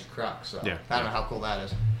 9-inch Krux, so Yeah. I don't know how cool that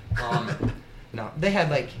is. No, they had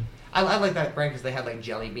like. I like that brand because they had like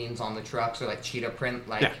jelly beans on the trucks or like cheetah print,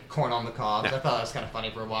 like Yeah. corn on the cobs. Yeah. I thought that was kind of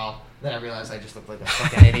funny for a while. Then I realized I just looked like a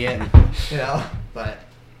fucking idiot, you know. But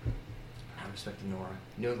I respect Nora.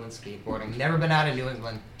 New England skateboarding. Never been out of New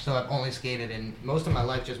England, so I've only skated in most of my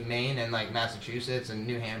life just Maine and like Massachusetts and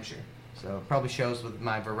New Hampshire. So it probably shows with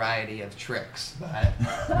my variety of tricks.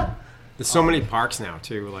 But There's so many parks now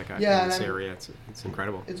too, like in this and area. It's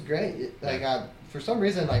incredible. It's great. Like for some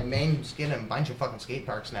reason, like Maine's getting a bunch of fucking skate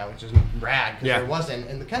parks now, which is rad because there wasn't.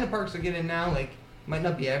 And the kind of parks they're getting now, like, might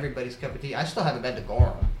not be everybody's cup of tea. I still haven't been to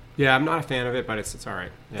Gorham. Yeah, I'm not a fan of it, but it's all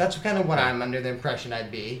right. Yeah. That's kind of what I'm under the impression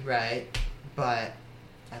I'd be, right? But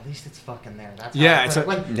at least it's fucking there. That's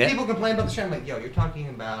when people complain about the show, I'm like, yo, you're talking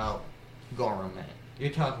about Gorham, man.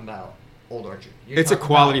 You're talking about Old Orchard. It's a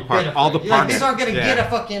quality park. All the parks. Like, these aren't going to get a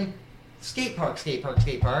fucking skate park,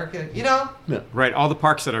 you know? Yeah. Right. All the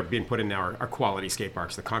parks that are being put in now are quality skate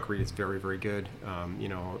parks. The concrete is very, very good. You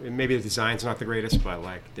know, maybe the design's not the greatest, but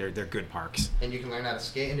like they're good parks. And you can learn how to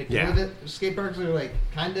skate. And the key with it, skate parks are like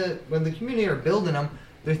kind of, when the community are building them,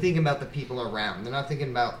 they're thinking about the people around. They're not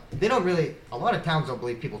thinking about, they don't really, a lot of towns don't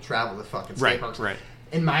believe people travel to fucking skate parks. Right.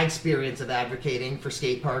 In my experience of advocating for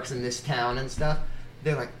skate parks in this town and stuff,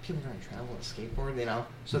 they're like, people don't travel to skateboard, you know?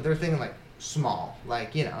 So they're thinking like small,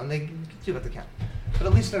 like, you know, and they do what they can. But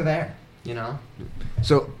at least they're there, you know?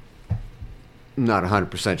 So, I'm not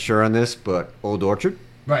 100% sure on this, but Old Orchard,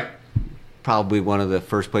 Right. probably one of the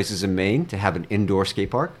first places in Maine to have an indoor skate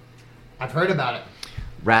park. I've heard about it.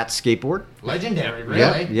 Ratz skateboard. Legendary,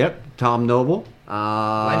 really? Yep. Tom Noble.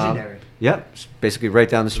 Legendary. Yep. It's basically right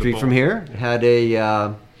down the street bowl. from here. Had a,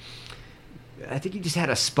 I think he just had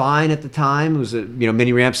a spine at the time. It was a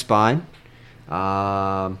mini ramp spine.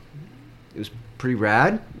 It was pretty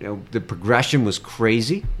rad. You know, the progression was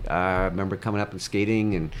crazy. I remember coming up and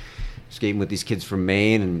skating with these kids from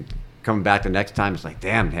Maine, and coming back the next time. It's like,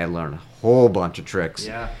 damn, they had to learn a whole bunch of tricks.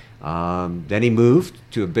 Yeah. Then he moved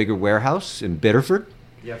to a bigger warehouse in Biddeford.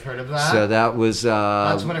 Yeah, I've heard of that. So that was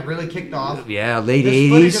that's when it really kicked off. Yeah, late There's 80s.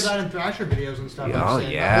 footage of that in Thrasher videos and stuff. Oh, I've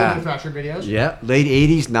seen. yeah. Older Thrasher videos. Yeah, late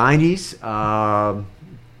 80s, 90s.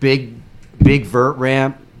 Big vert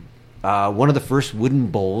ramp. One of the first wooden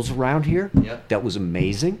bowls around here. Yep. That was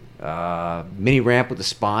amazing. Mini ramp with a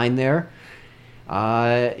spine there.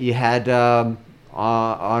 You had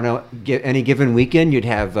on any given weekend, you'd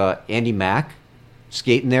have Andy Mack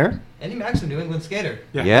skating there. Andy Mack's a New England skater.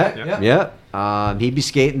 Yeah. He'd be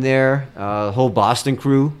skating there. The whole Boston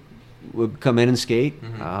crew would come in and skate.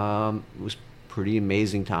 Mm-hmm. It was pretty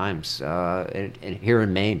amazing times and here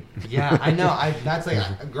in Maine. Yeah, I know. That's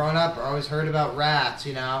like, growing up, I always heard about Ratz,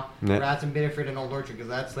 you know? Yeah. Ratz and Biddeford and Old Orchard, because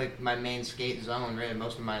that's like my main skate zone, really,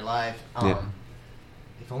 most of my life. Yeah.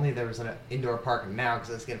 If only there was an indoor park now, because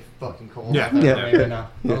it's getting fucking cold. Yeah. out there Yeah. right now.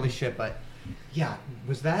 Holy shit, but yeah,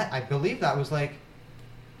 was that, I believe that was like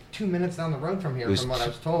 2 minutes down the road from here, from what I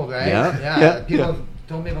was told, right? Yeah. People have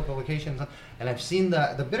told me about the locations, and I've seen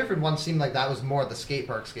the Biddeford one seemed like that was more the skate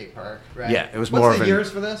park, right? Yeah, it was What's more the of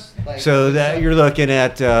years for this? Like, So that you're looking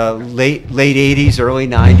at late 80s, early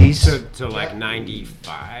 90s. To like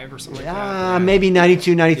 95 or something like that. Maybe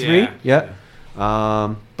 92, 93. Yeah.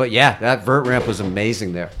 But yeah, that vert ramp was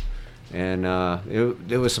amazing there. And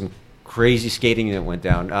there was some crazy skating that went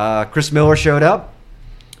down. Chris Miller showed up,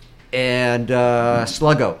 and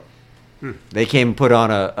Sluggo. They came and put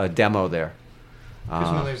on a demo there.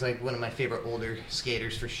 Chris Miller's like one of my favorite older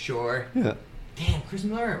skaters for sure. Yeah. Damn, Chris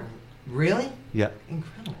Miller, really? Yeah.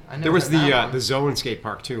 Incredible. I never There was heard that one. the Zone skate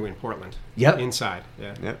park too in Portland. Yep. Inside.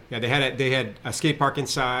 Yeah. Yep. Yeah. They had a skate park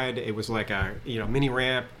inside. It was like a mini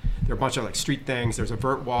ramp. There were a bunch of like street things. There's a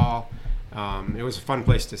vert wall. It was a fun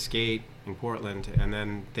place to skate in Portland. And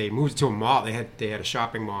then they moved to a mall. They had a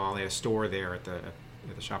shopping mall. They had a store there at the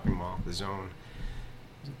shopping mall, the Zone.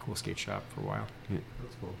 It was a cool skate shop for a while. Yeah.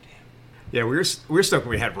 That's cool. Yeah, we were stoked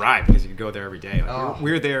when we had Ride because you could go there every day. Like,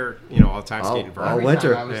 we were there, all the time skating vert. all Every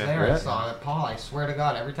winter. time I was there, I Yeah. saw it. Paul, I swear to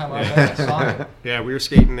God, every time I was there, I saw it. Yeah, we were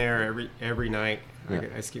skating there every night. Yeah.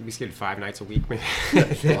 We skated 5 nights a week. Wow. On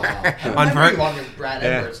I remember vert. you walking with Brad Yeah.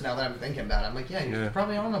 Edwards. Now that I'm thinking about it, I'm like, yeah, you're Yeah.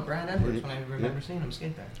 probably on with Brad Edwards when I remember seeing him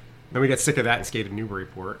skate there. Then we got sick of that and skated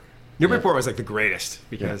Newburyport. Newburyport was like the greatest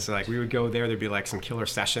because like we would go there. There'd be like some killer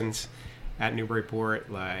sessions at Newburyport.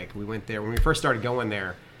 Like we went there when we first started going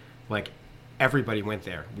there. Like everybody went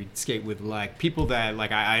there. We'd skate with like people that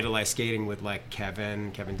like I idolized skating with, like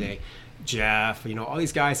Kevin Day, Jeff. All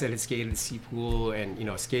these guys that had skated at Seapool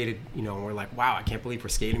and skated. And we're like, wow, I can't believe we're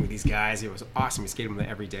skating with these guys. It was awesome. We skated with them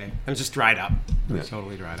every day, and it just dried up. It was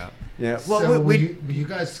totally dried up. Yeah. So were you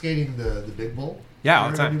guys skating the big bowl? Yeah,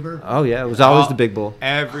 all the time. Oh yeah, it was always the big bull.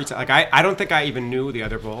 Every time. Like I don't think I even knew the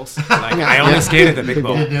other bowls. Like I only skated the big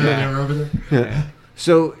bowl. They were over there. Yeah.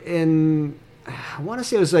 So I want to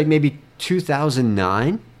say it was like maybe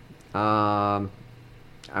 2009. I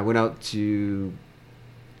went out to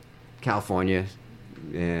California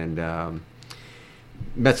and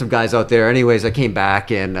met some guys out there. Anyways, I came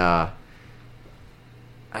back and I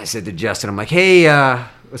said to Justin, I'm like, hey,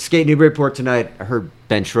 skate Newburyport tonight. I heard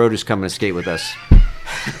Ben Schroeder's coming to skate with us.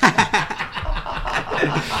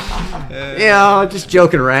 Just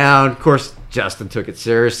joking around. Of course, Justin took it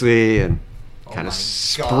seriously and kind of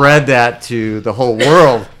spread that to the whole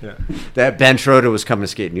world that Ben Schroeder was coming to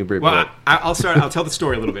skate Newburyport. Well, I'll tell the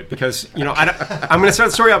story a little bit because I'm going to start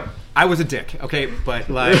the story up. I was a dick, okay, but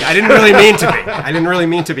like I didn't really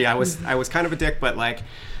mean to be. I was kind of a dick, but like,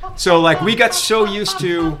 so like we got so used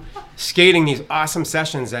to skating these awesome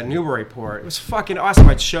sessions at Newburyport. It was fucking awesome.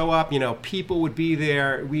 I'd show up, people would be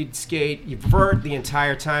there. We'd skate, vert the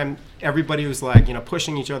entire time. Everybody was like,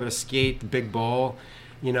 pushing each other to skate the big bowl,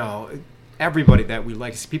 everybody that we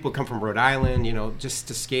like. People come from Rhode Island, just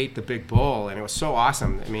to skate the big bowl, and it was so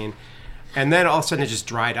awesome. I mean, and then all of a sudden it just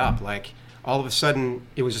dried up. Like all of a sudden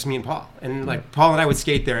it was just me and Paul, and like Paul and I would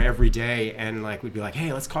skate there every day, and like we'd be like,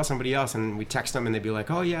 hey, let's call somebody else, and we'd text them, and they'd be like,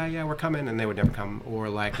 oh yeah, we're coming, and they would never come, or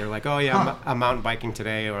like they're like, oh yeah, I'm mountain biking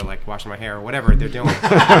today, or like washing my hair, or whatever they're doing,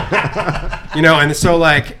 and so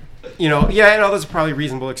like, and all those are probably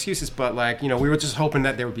reasonable excuses, but like, we were just hoping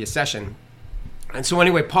that there would be a session. And so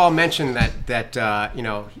anyway, Paul mentioned that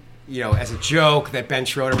as a joke that Ben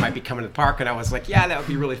Schroeder might be coming to the park, and I was like, yeah, that would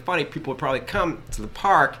be really funny. People would probably come to the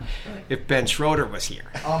park if Ben Schroeder was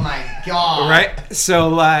here. Oh my God! Right? So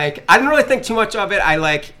like, I didn't really think too much of it. I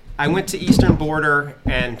went to Eastern Border,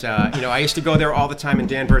 and I used to go there all the time in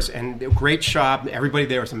Danvers, and great shop. Everybody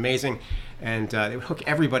there was amazing, and they would hook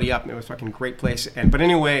everybody up, and it was a fucking great place. But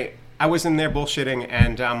anyway, I was in there bullshitting,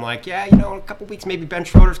 and I'm like, yeah, in a couple weeks, maybe Ben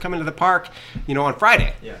Schroeder's coming to the park, on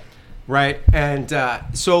Friday. Yeah. Right? And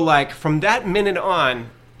so, like, from that minute on,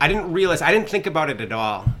 I didn't think about it at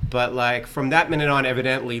all. But, like, from that minute on,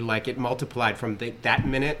 evidently, like, it multiplied from that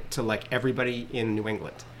minute to, like, everybody in New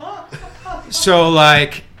England. So,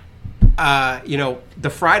 like, the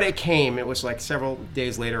Friday came. It was, like, several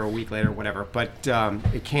days later, a week later, whatever. But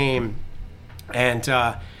it came, and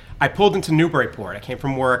I pulled into Newburyport. I came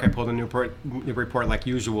from work. I pulled into Newburyport like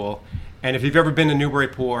usual. And if you've ever been to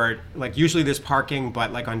Newburyport, like usually there's parking,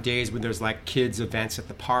 but like on days when there's like kids events at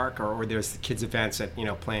the park, or there's kids events at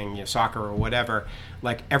playing soccer or whatever,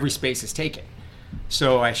 like every space is taken.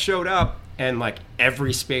 So I showed up and like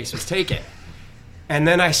every space was taken. And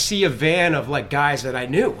then I see a van of like guys that I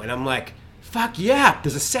knew, and I'm like, fuck yeah,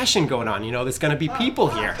 there's a session going on, there's going to be people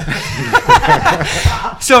here.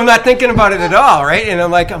 So I'm not thinking about it at all, right? And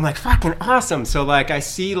I'm like, fucking awesome. So like I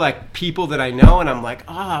see like people that I know, and I'm like,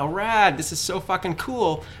 oh, rad, this is so fucking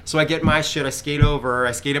cool. So I get my shit, I skate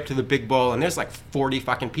up to the big bowl, and there's like 40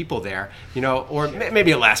 fucking people there, or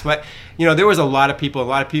maybe less, but there was a lot of people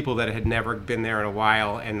that had never been there in a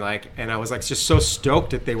while, and I was like just so stoked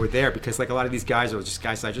that they were there, because like a lot of these guys are just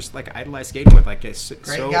guys I just like idolize skating with, like it's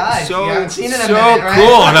great guys. So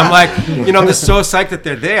cool, and I'm like, I'm just so psyched that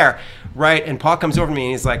they're there, right? And Paul comes over to me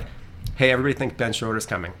and he's like, hey, everybody thinks Ben Schroeder's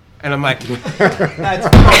coming, and I'm like, that's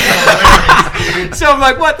so I'm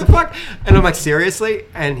like, what the fuck? And I'm like, seriously?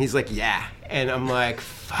 And he's like, yeah. And I'm like,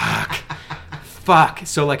 fuck.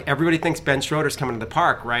 So like everybody thinks Ben Schroeder's coming to the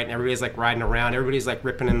park, right? And everybody's like riding around, everybody's like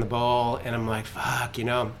ripping in the bowl, and I'm like, fuck,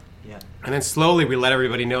 Yeah. And then slowly we let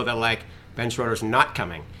everybody know that like Ben Schroeder's not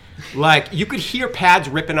coming. Like you could hear pads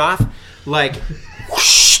ripping off, like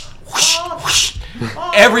whoosh, whoosh, whoosh.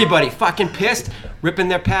 Everybody fucking pissed, ripping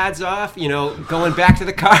their pads off, going back to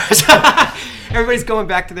the cars. Everybody's going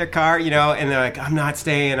back to their car, and they're like, I'm not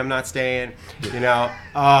staying.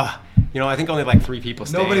 I think only like 3 people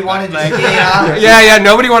stayed. Nobody wanted to skate. Yeah,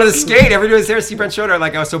 nobody wanted to skate. Everybody was there to see Ben Schroeder.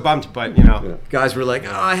 Like I was so bummed, but guys were like,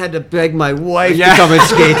 I had to beg my wife to come and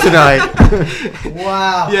skate tonight.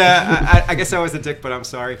 Wow. Yeah, I guess I was a dick, but I'm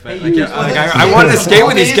sorry. But I wanted to skate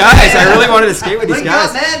with these guys. I really wanted to skate with these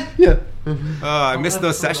guys. Man. Yeah. I missed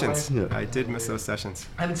those sessions. Yeah. I did miss those sessions.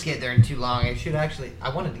 I haven't skated there in too long. I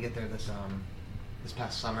wanted to get there this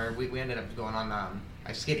past summer. We ended up going on.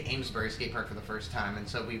 I skated Amesbury skate park for the first time, and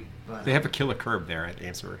so they have a killer curb there at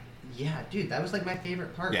Amesbury. Yeah, dude, that was like my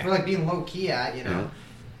favorite part. Yeah. For like being low key at,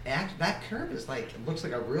 that curb is like, it looks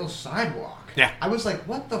like a real sidewalk. Yeah. I was like,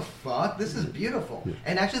 what the fuck? This is beautiful. Yeah.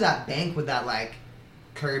 And actually that bank with that like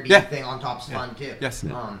curby thing on top's fun too. Yes.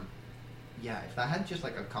 If I had just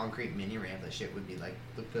like a concrete mini ramp, that shit would be like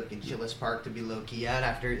the fucking chillest park to be low key at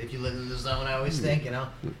after, if you live in the zone, I always think,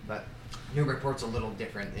 But Newburyport's a little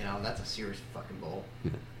different, That's a serious fucking bowl.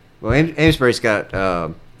 Yeah. Well, Amesbury's got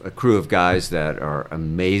a crew of guys that are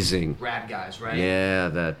amazing. Rad guys, right? Yeah,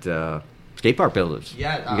 that skate park builders.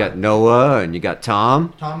 Yeah. You got Noah and you got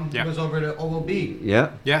Tom. Tom goes over to OOB.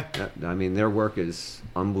 Yeah. Yeah. I mean, their work is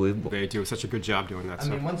unbelievable. They do such a good job doing that. I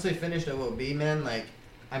mean, once they finished OOB, man,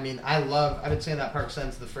 I've been saying that park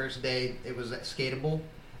since the first day it was skatable.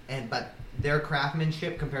 but their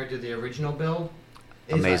craftsmanship compared to the original build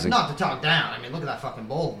is Amazing. Not to talk down. I mean, look at that fucking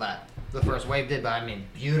bowl that the first wave did, but I mean,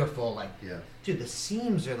 beautiful. Like, dude, the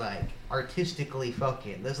seams are like artistically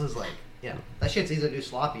fucking. This is like, that shit's easy to do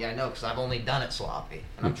sloppy. I know because I've only done it sloppy,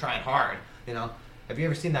 and I'm trying hard. Have you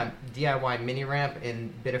ever seen that DIY mini ramp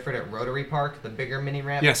in Biddeford at Rotary Park? The bigger mini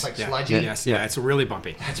ramp? Yes. It's like sludgy. Yes. Yeah. It's really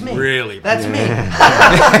bumpy. That's me. Really That's bumpy. me.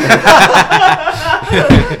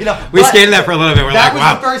 We skated that for a little bit. We're that like,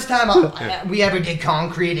 wow. was the first time we ever did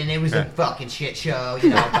concrete, and it was a fucking shit show.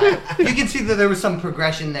 But you can see that there was some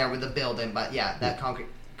progression there with the building. But yeah, that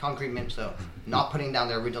concrete mint. So not putting down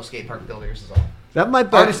the original skate park builders is all. That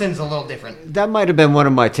might be, Artisan's a little different. That might have been one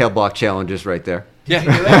of my tail block challenges right there. Did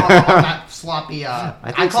you do it on that sloppy?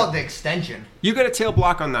 I call it the extension. You got a tail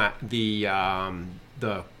block on that the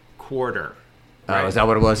quarter. Right? Oh, is that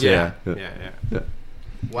what it was? Yeah.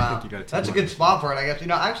 Wow, that's a good spot for it, I guess.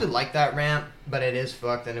 I actually like that ramp, but it is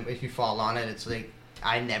fucked, and if you fall on it, it's like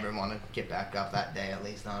I never want to get back up that day, at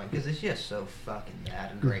least on it, because it's just so fucking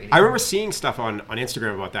bad and grady. I remember seeing stuff on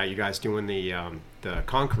Instagram about that. You guys doing the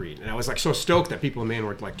concrete, and I was like so stoked that people in Maine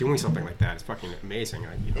were like doing something like that. It's fucking amazing.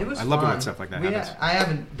 It was I love it fun. when stuff like that happens. I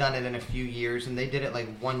haven't done it in a few years, and they did it like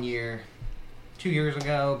 1 year, 2 years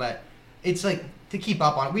ago. But it's like to keep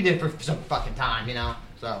up on it. We did it for some fucking time,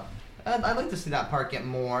 So I'd like to see that park get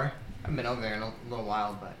more. I haven't been over there in a little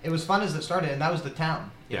while, but it was fun as it started, and that was the town.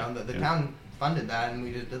 The town funded that, and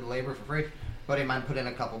we just did the labor for free. Buddy of mine put in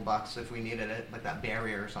a couple bucks if we needed it, like that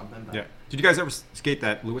barrier or something. But. Yeah. Did you guys ever skate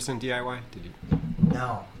that Lewiston DIY? Did you?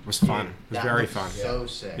 No. It was fun. It was very fun. So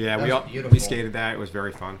sick. Yeah, beautiful. we skated that. It was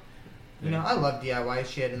very fun. I love DIY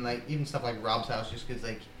shit, and like even stuff like Rob's house, just because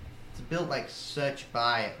like it's built like such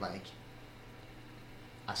by like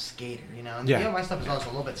a skater, And the DIY stuff is also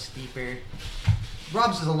a little bit steeper.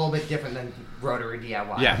 Rob's is a little bit different than Rotary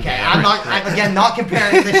DIY. Yeah. Okay. I'm not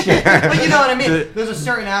comparing this shit, but you know what I mean. There's a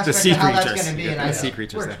certain aspect of how that's going to be, and I sea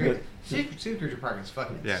creatures. Sea creature park is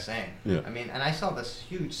fucking insane. Yeah. I mean, and I saw this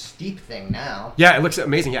huge steep thing now. Yeah, it looks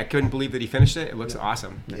amazing. Yeah, I couldn't believe that he finished it. It looks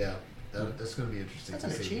awesome. Yeah, that's going to be interesting. That's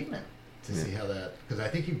an achievement. To see how that, because I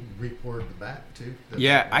think you repoured the back too.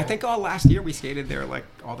 Yeah, I think all last year we skated there like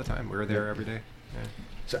all the time. We were there every day. Yeah.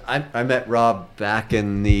 So I met Rob back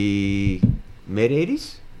in the mid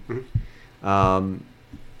 80s. Mm-hmm.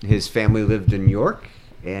 His family lived in New York,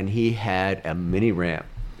 and he had a mini ramp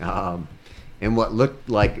in what looked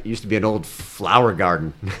like it used to be an old flower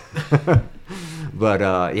garden. But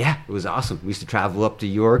it was awesome. We used to travel up to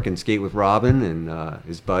York and skate with Robin and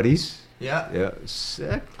his buddies. Yeah,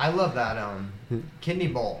 sick. I love that kidney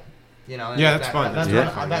bowl. Yeah, that's fun. That's fun.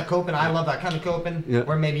 Fun. That coping, I love that kind of coping. Yeah.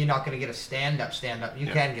 Where maybe you're not going to get a stand up. You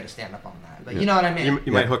can get a stand up on that, but you know what I mean.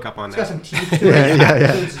 You might hook up on it's that. It's got some teeth to it.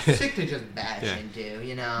 Yeah. So it's sick to just bash into.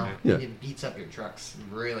 Yeah. It beats up your trucks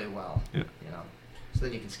really well. Yeah. So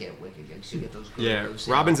then you can skate wicked good. So you get those. Grooves,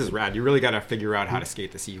 Robbins is rad. You really got to figure out how to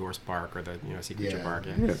skate the Seahorse Park or the Sea Creature Park.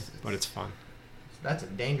 Yeah. But it's fun. That's a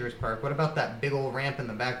dangerous park. What about that big old ramp in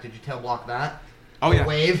the back? Did you tail block that? Oh, yeah.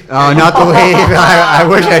 Wave? Oh, not the wave. I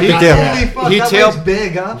wish I could do. Holy fuck, that wave's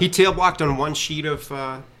big, huh? He tail blocked on one sheet of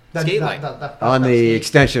skate light. On the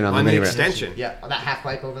extension, on the mini ramp. Extension. Yeah, that half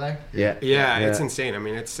pipe over there. Yeah, it's insane. I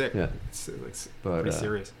mean, it's sick. Yeah. It's pretty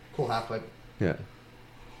serious. Cool half pipe. Yeah.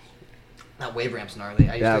 That wave ramp's gnarly.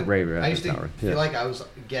 I used to feel like I was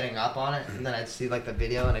getting up on it, and then I'd see like the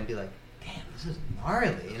video, and I'd be like, "Damn, this is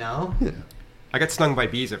gnarly," Yeah. I got stung by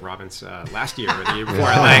bees at Robbins last year or the year before.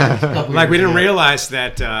 Like we didn't realize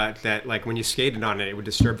that like when you skated on it, it would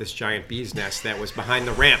disturb this giant bee's nest that was behind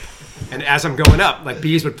the ramp. And as I'm going up, like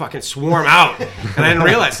bees would fucking swarm out, and I didn't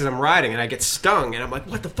realize because I'm riding and I get stung, and I'm like,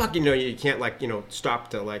 what the fuck? You can't stop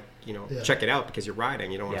to check it out because you're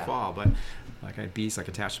riding. You don't want to fall, but like I had bees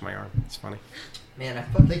attached to my arm. It's funny. Man, I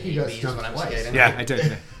fucking think you got bees stung when I'm twice. skating. Yeah, I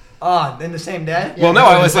did. Oh, in the same day? Well, no,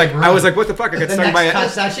 I was like, what the fuck? I got stung by a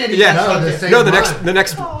session. Yeah, the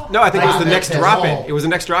next. No, I think it was the next drop in. It was the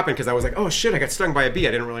next drop in because I was like, oh shit, I got stung by a bee.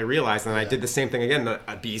 I didn't really realize, and I did the same thing again. The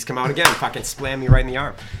bees come out again, fucking slam me right in the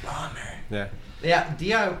arm. Bummer.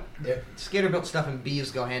 Yeah. Skater built stuff and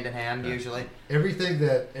bees go hand in hand usually. Everything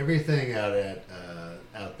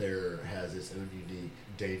out there has its own unique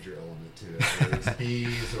danger element to it. Whether it's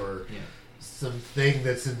bees or something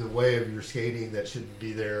that's in the way of your skating that shouldn't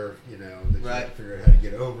be there, that you have to figure out how to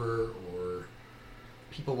get over, or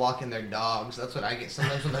people walking their dogs. That's what I get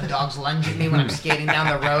sometimes when the dogs lunge at me when I'm skating down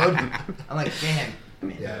the road. I'm like, damn,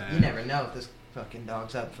 you never know if this fucking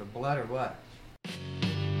dog's up for blood or what.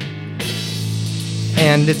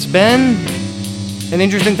 And it's been an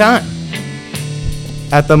interesting time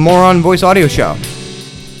at the Moron Voice Audio Show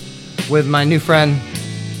with my new friend,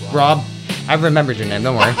 Rob. I've remembered your name,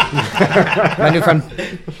 don't worry. My new friend,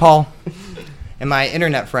 Paul, and my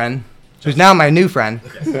internet friend, who's now my new friend,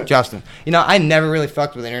 Justin. You know, I never really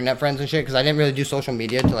fucked with internet friends and shit because I didn't really do social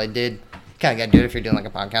media until I did. Kind of got to do it if you're doing like a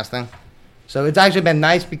podcast thing. So it's actually been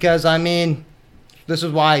nice because, I mean, this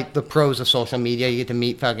is why the pros of social media, you get to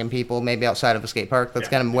meet fucking people maybe outside of a skate park. That's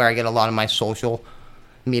kind of where I get a lot of my social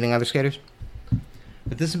meeting other skaters.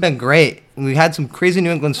 But this has been great. We had some crazy New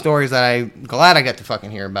England stories that I'm glad I got to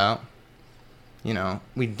fucking hear about. You know,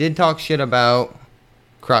 we did talk shit about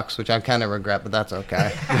Krux, which I kind of regret, but that's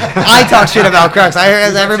okay. I talk shit about Krux. I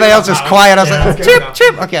heard everybody else is quiet. I was like,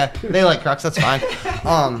 chip. Okay, they like Krux. That's fine.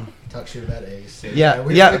 Talk shit about Ace. Yeah.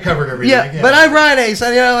 We covered everything. Yeah, but I ride Ace.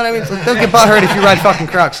 You know what I mean? So don't get butthurt if you ride fucking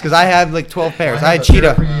Krux, because I had like 12 pairs. I had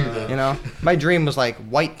cheetah. You know, my dream was like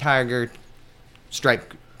white tiger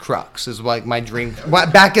striped Krux is like my dream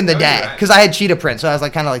back in the day, because I had cheetah print. So I was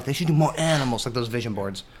like, kind of like, they should do more animals like those vision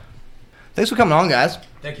boards. Thanks for coming on, guys.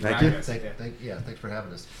 Thank you. Thanks for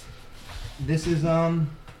having us. This is the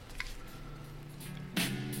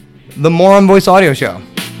Moron Voice Audio Show,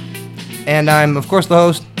 and I'm of course the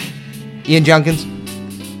host, Ian Junkins.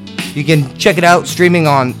 You can check it out streaming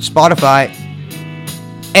on Spotify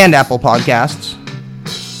and Apple Podcasts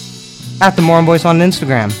at the Moron Voice on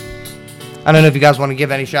Instagram. I don't know if you guys want to give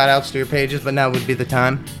any shout outs to your pages, but now would be the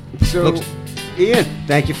time. So, Ian,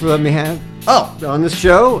 thank you for letting me have on this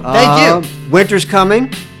show. Thank you. Winter's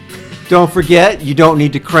coming. Don't forget, you don't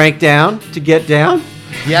need to crank down to get down.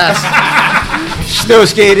 Yes. Snow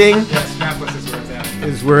skating Strapless is where it's at.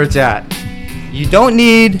 is where it's at. You don't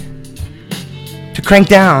need to crank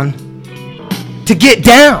down to get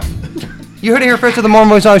down. You heard it here first at the Moron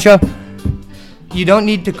Voice Audio Show. You don't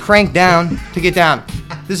need to crank down to get down.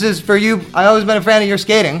 This is for you. I've always been a fan of your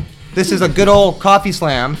skating. This is a good old coffee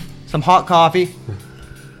slam. Some hot coffee.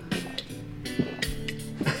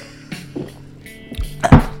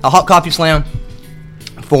 A hot coffee slam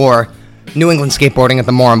for New England skateboarding at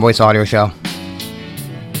the Moron Voice Audio Show.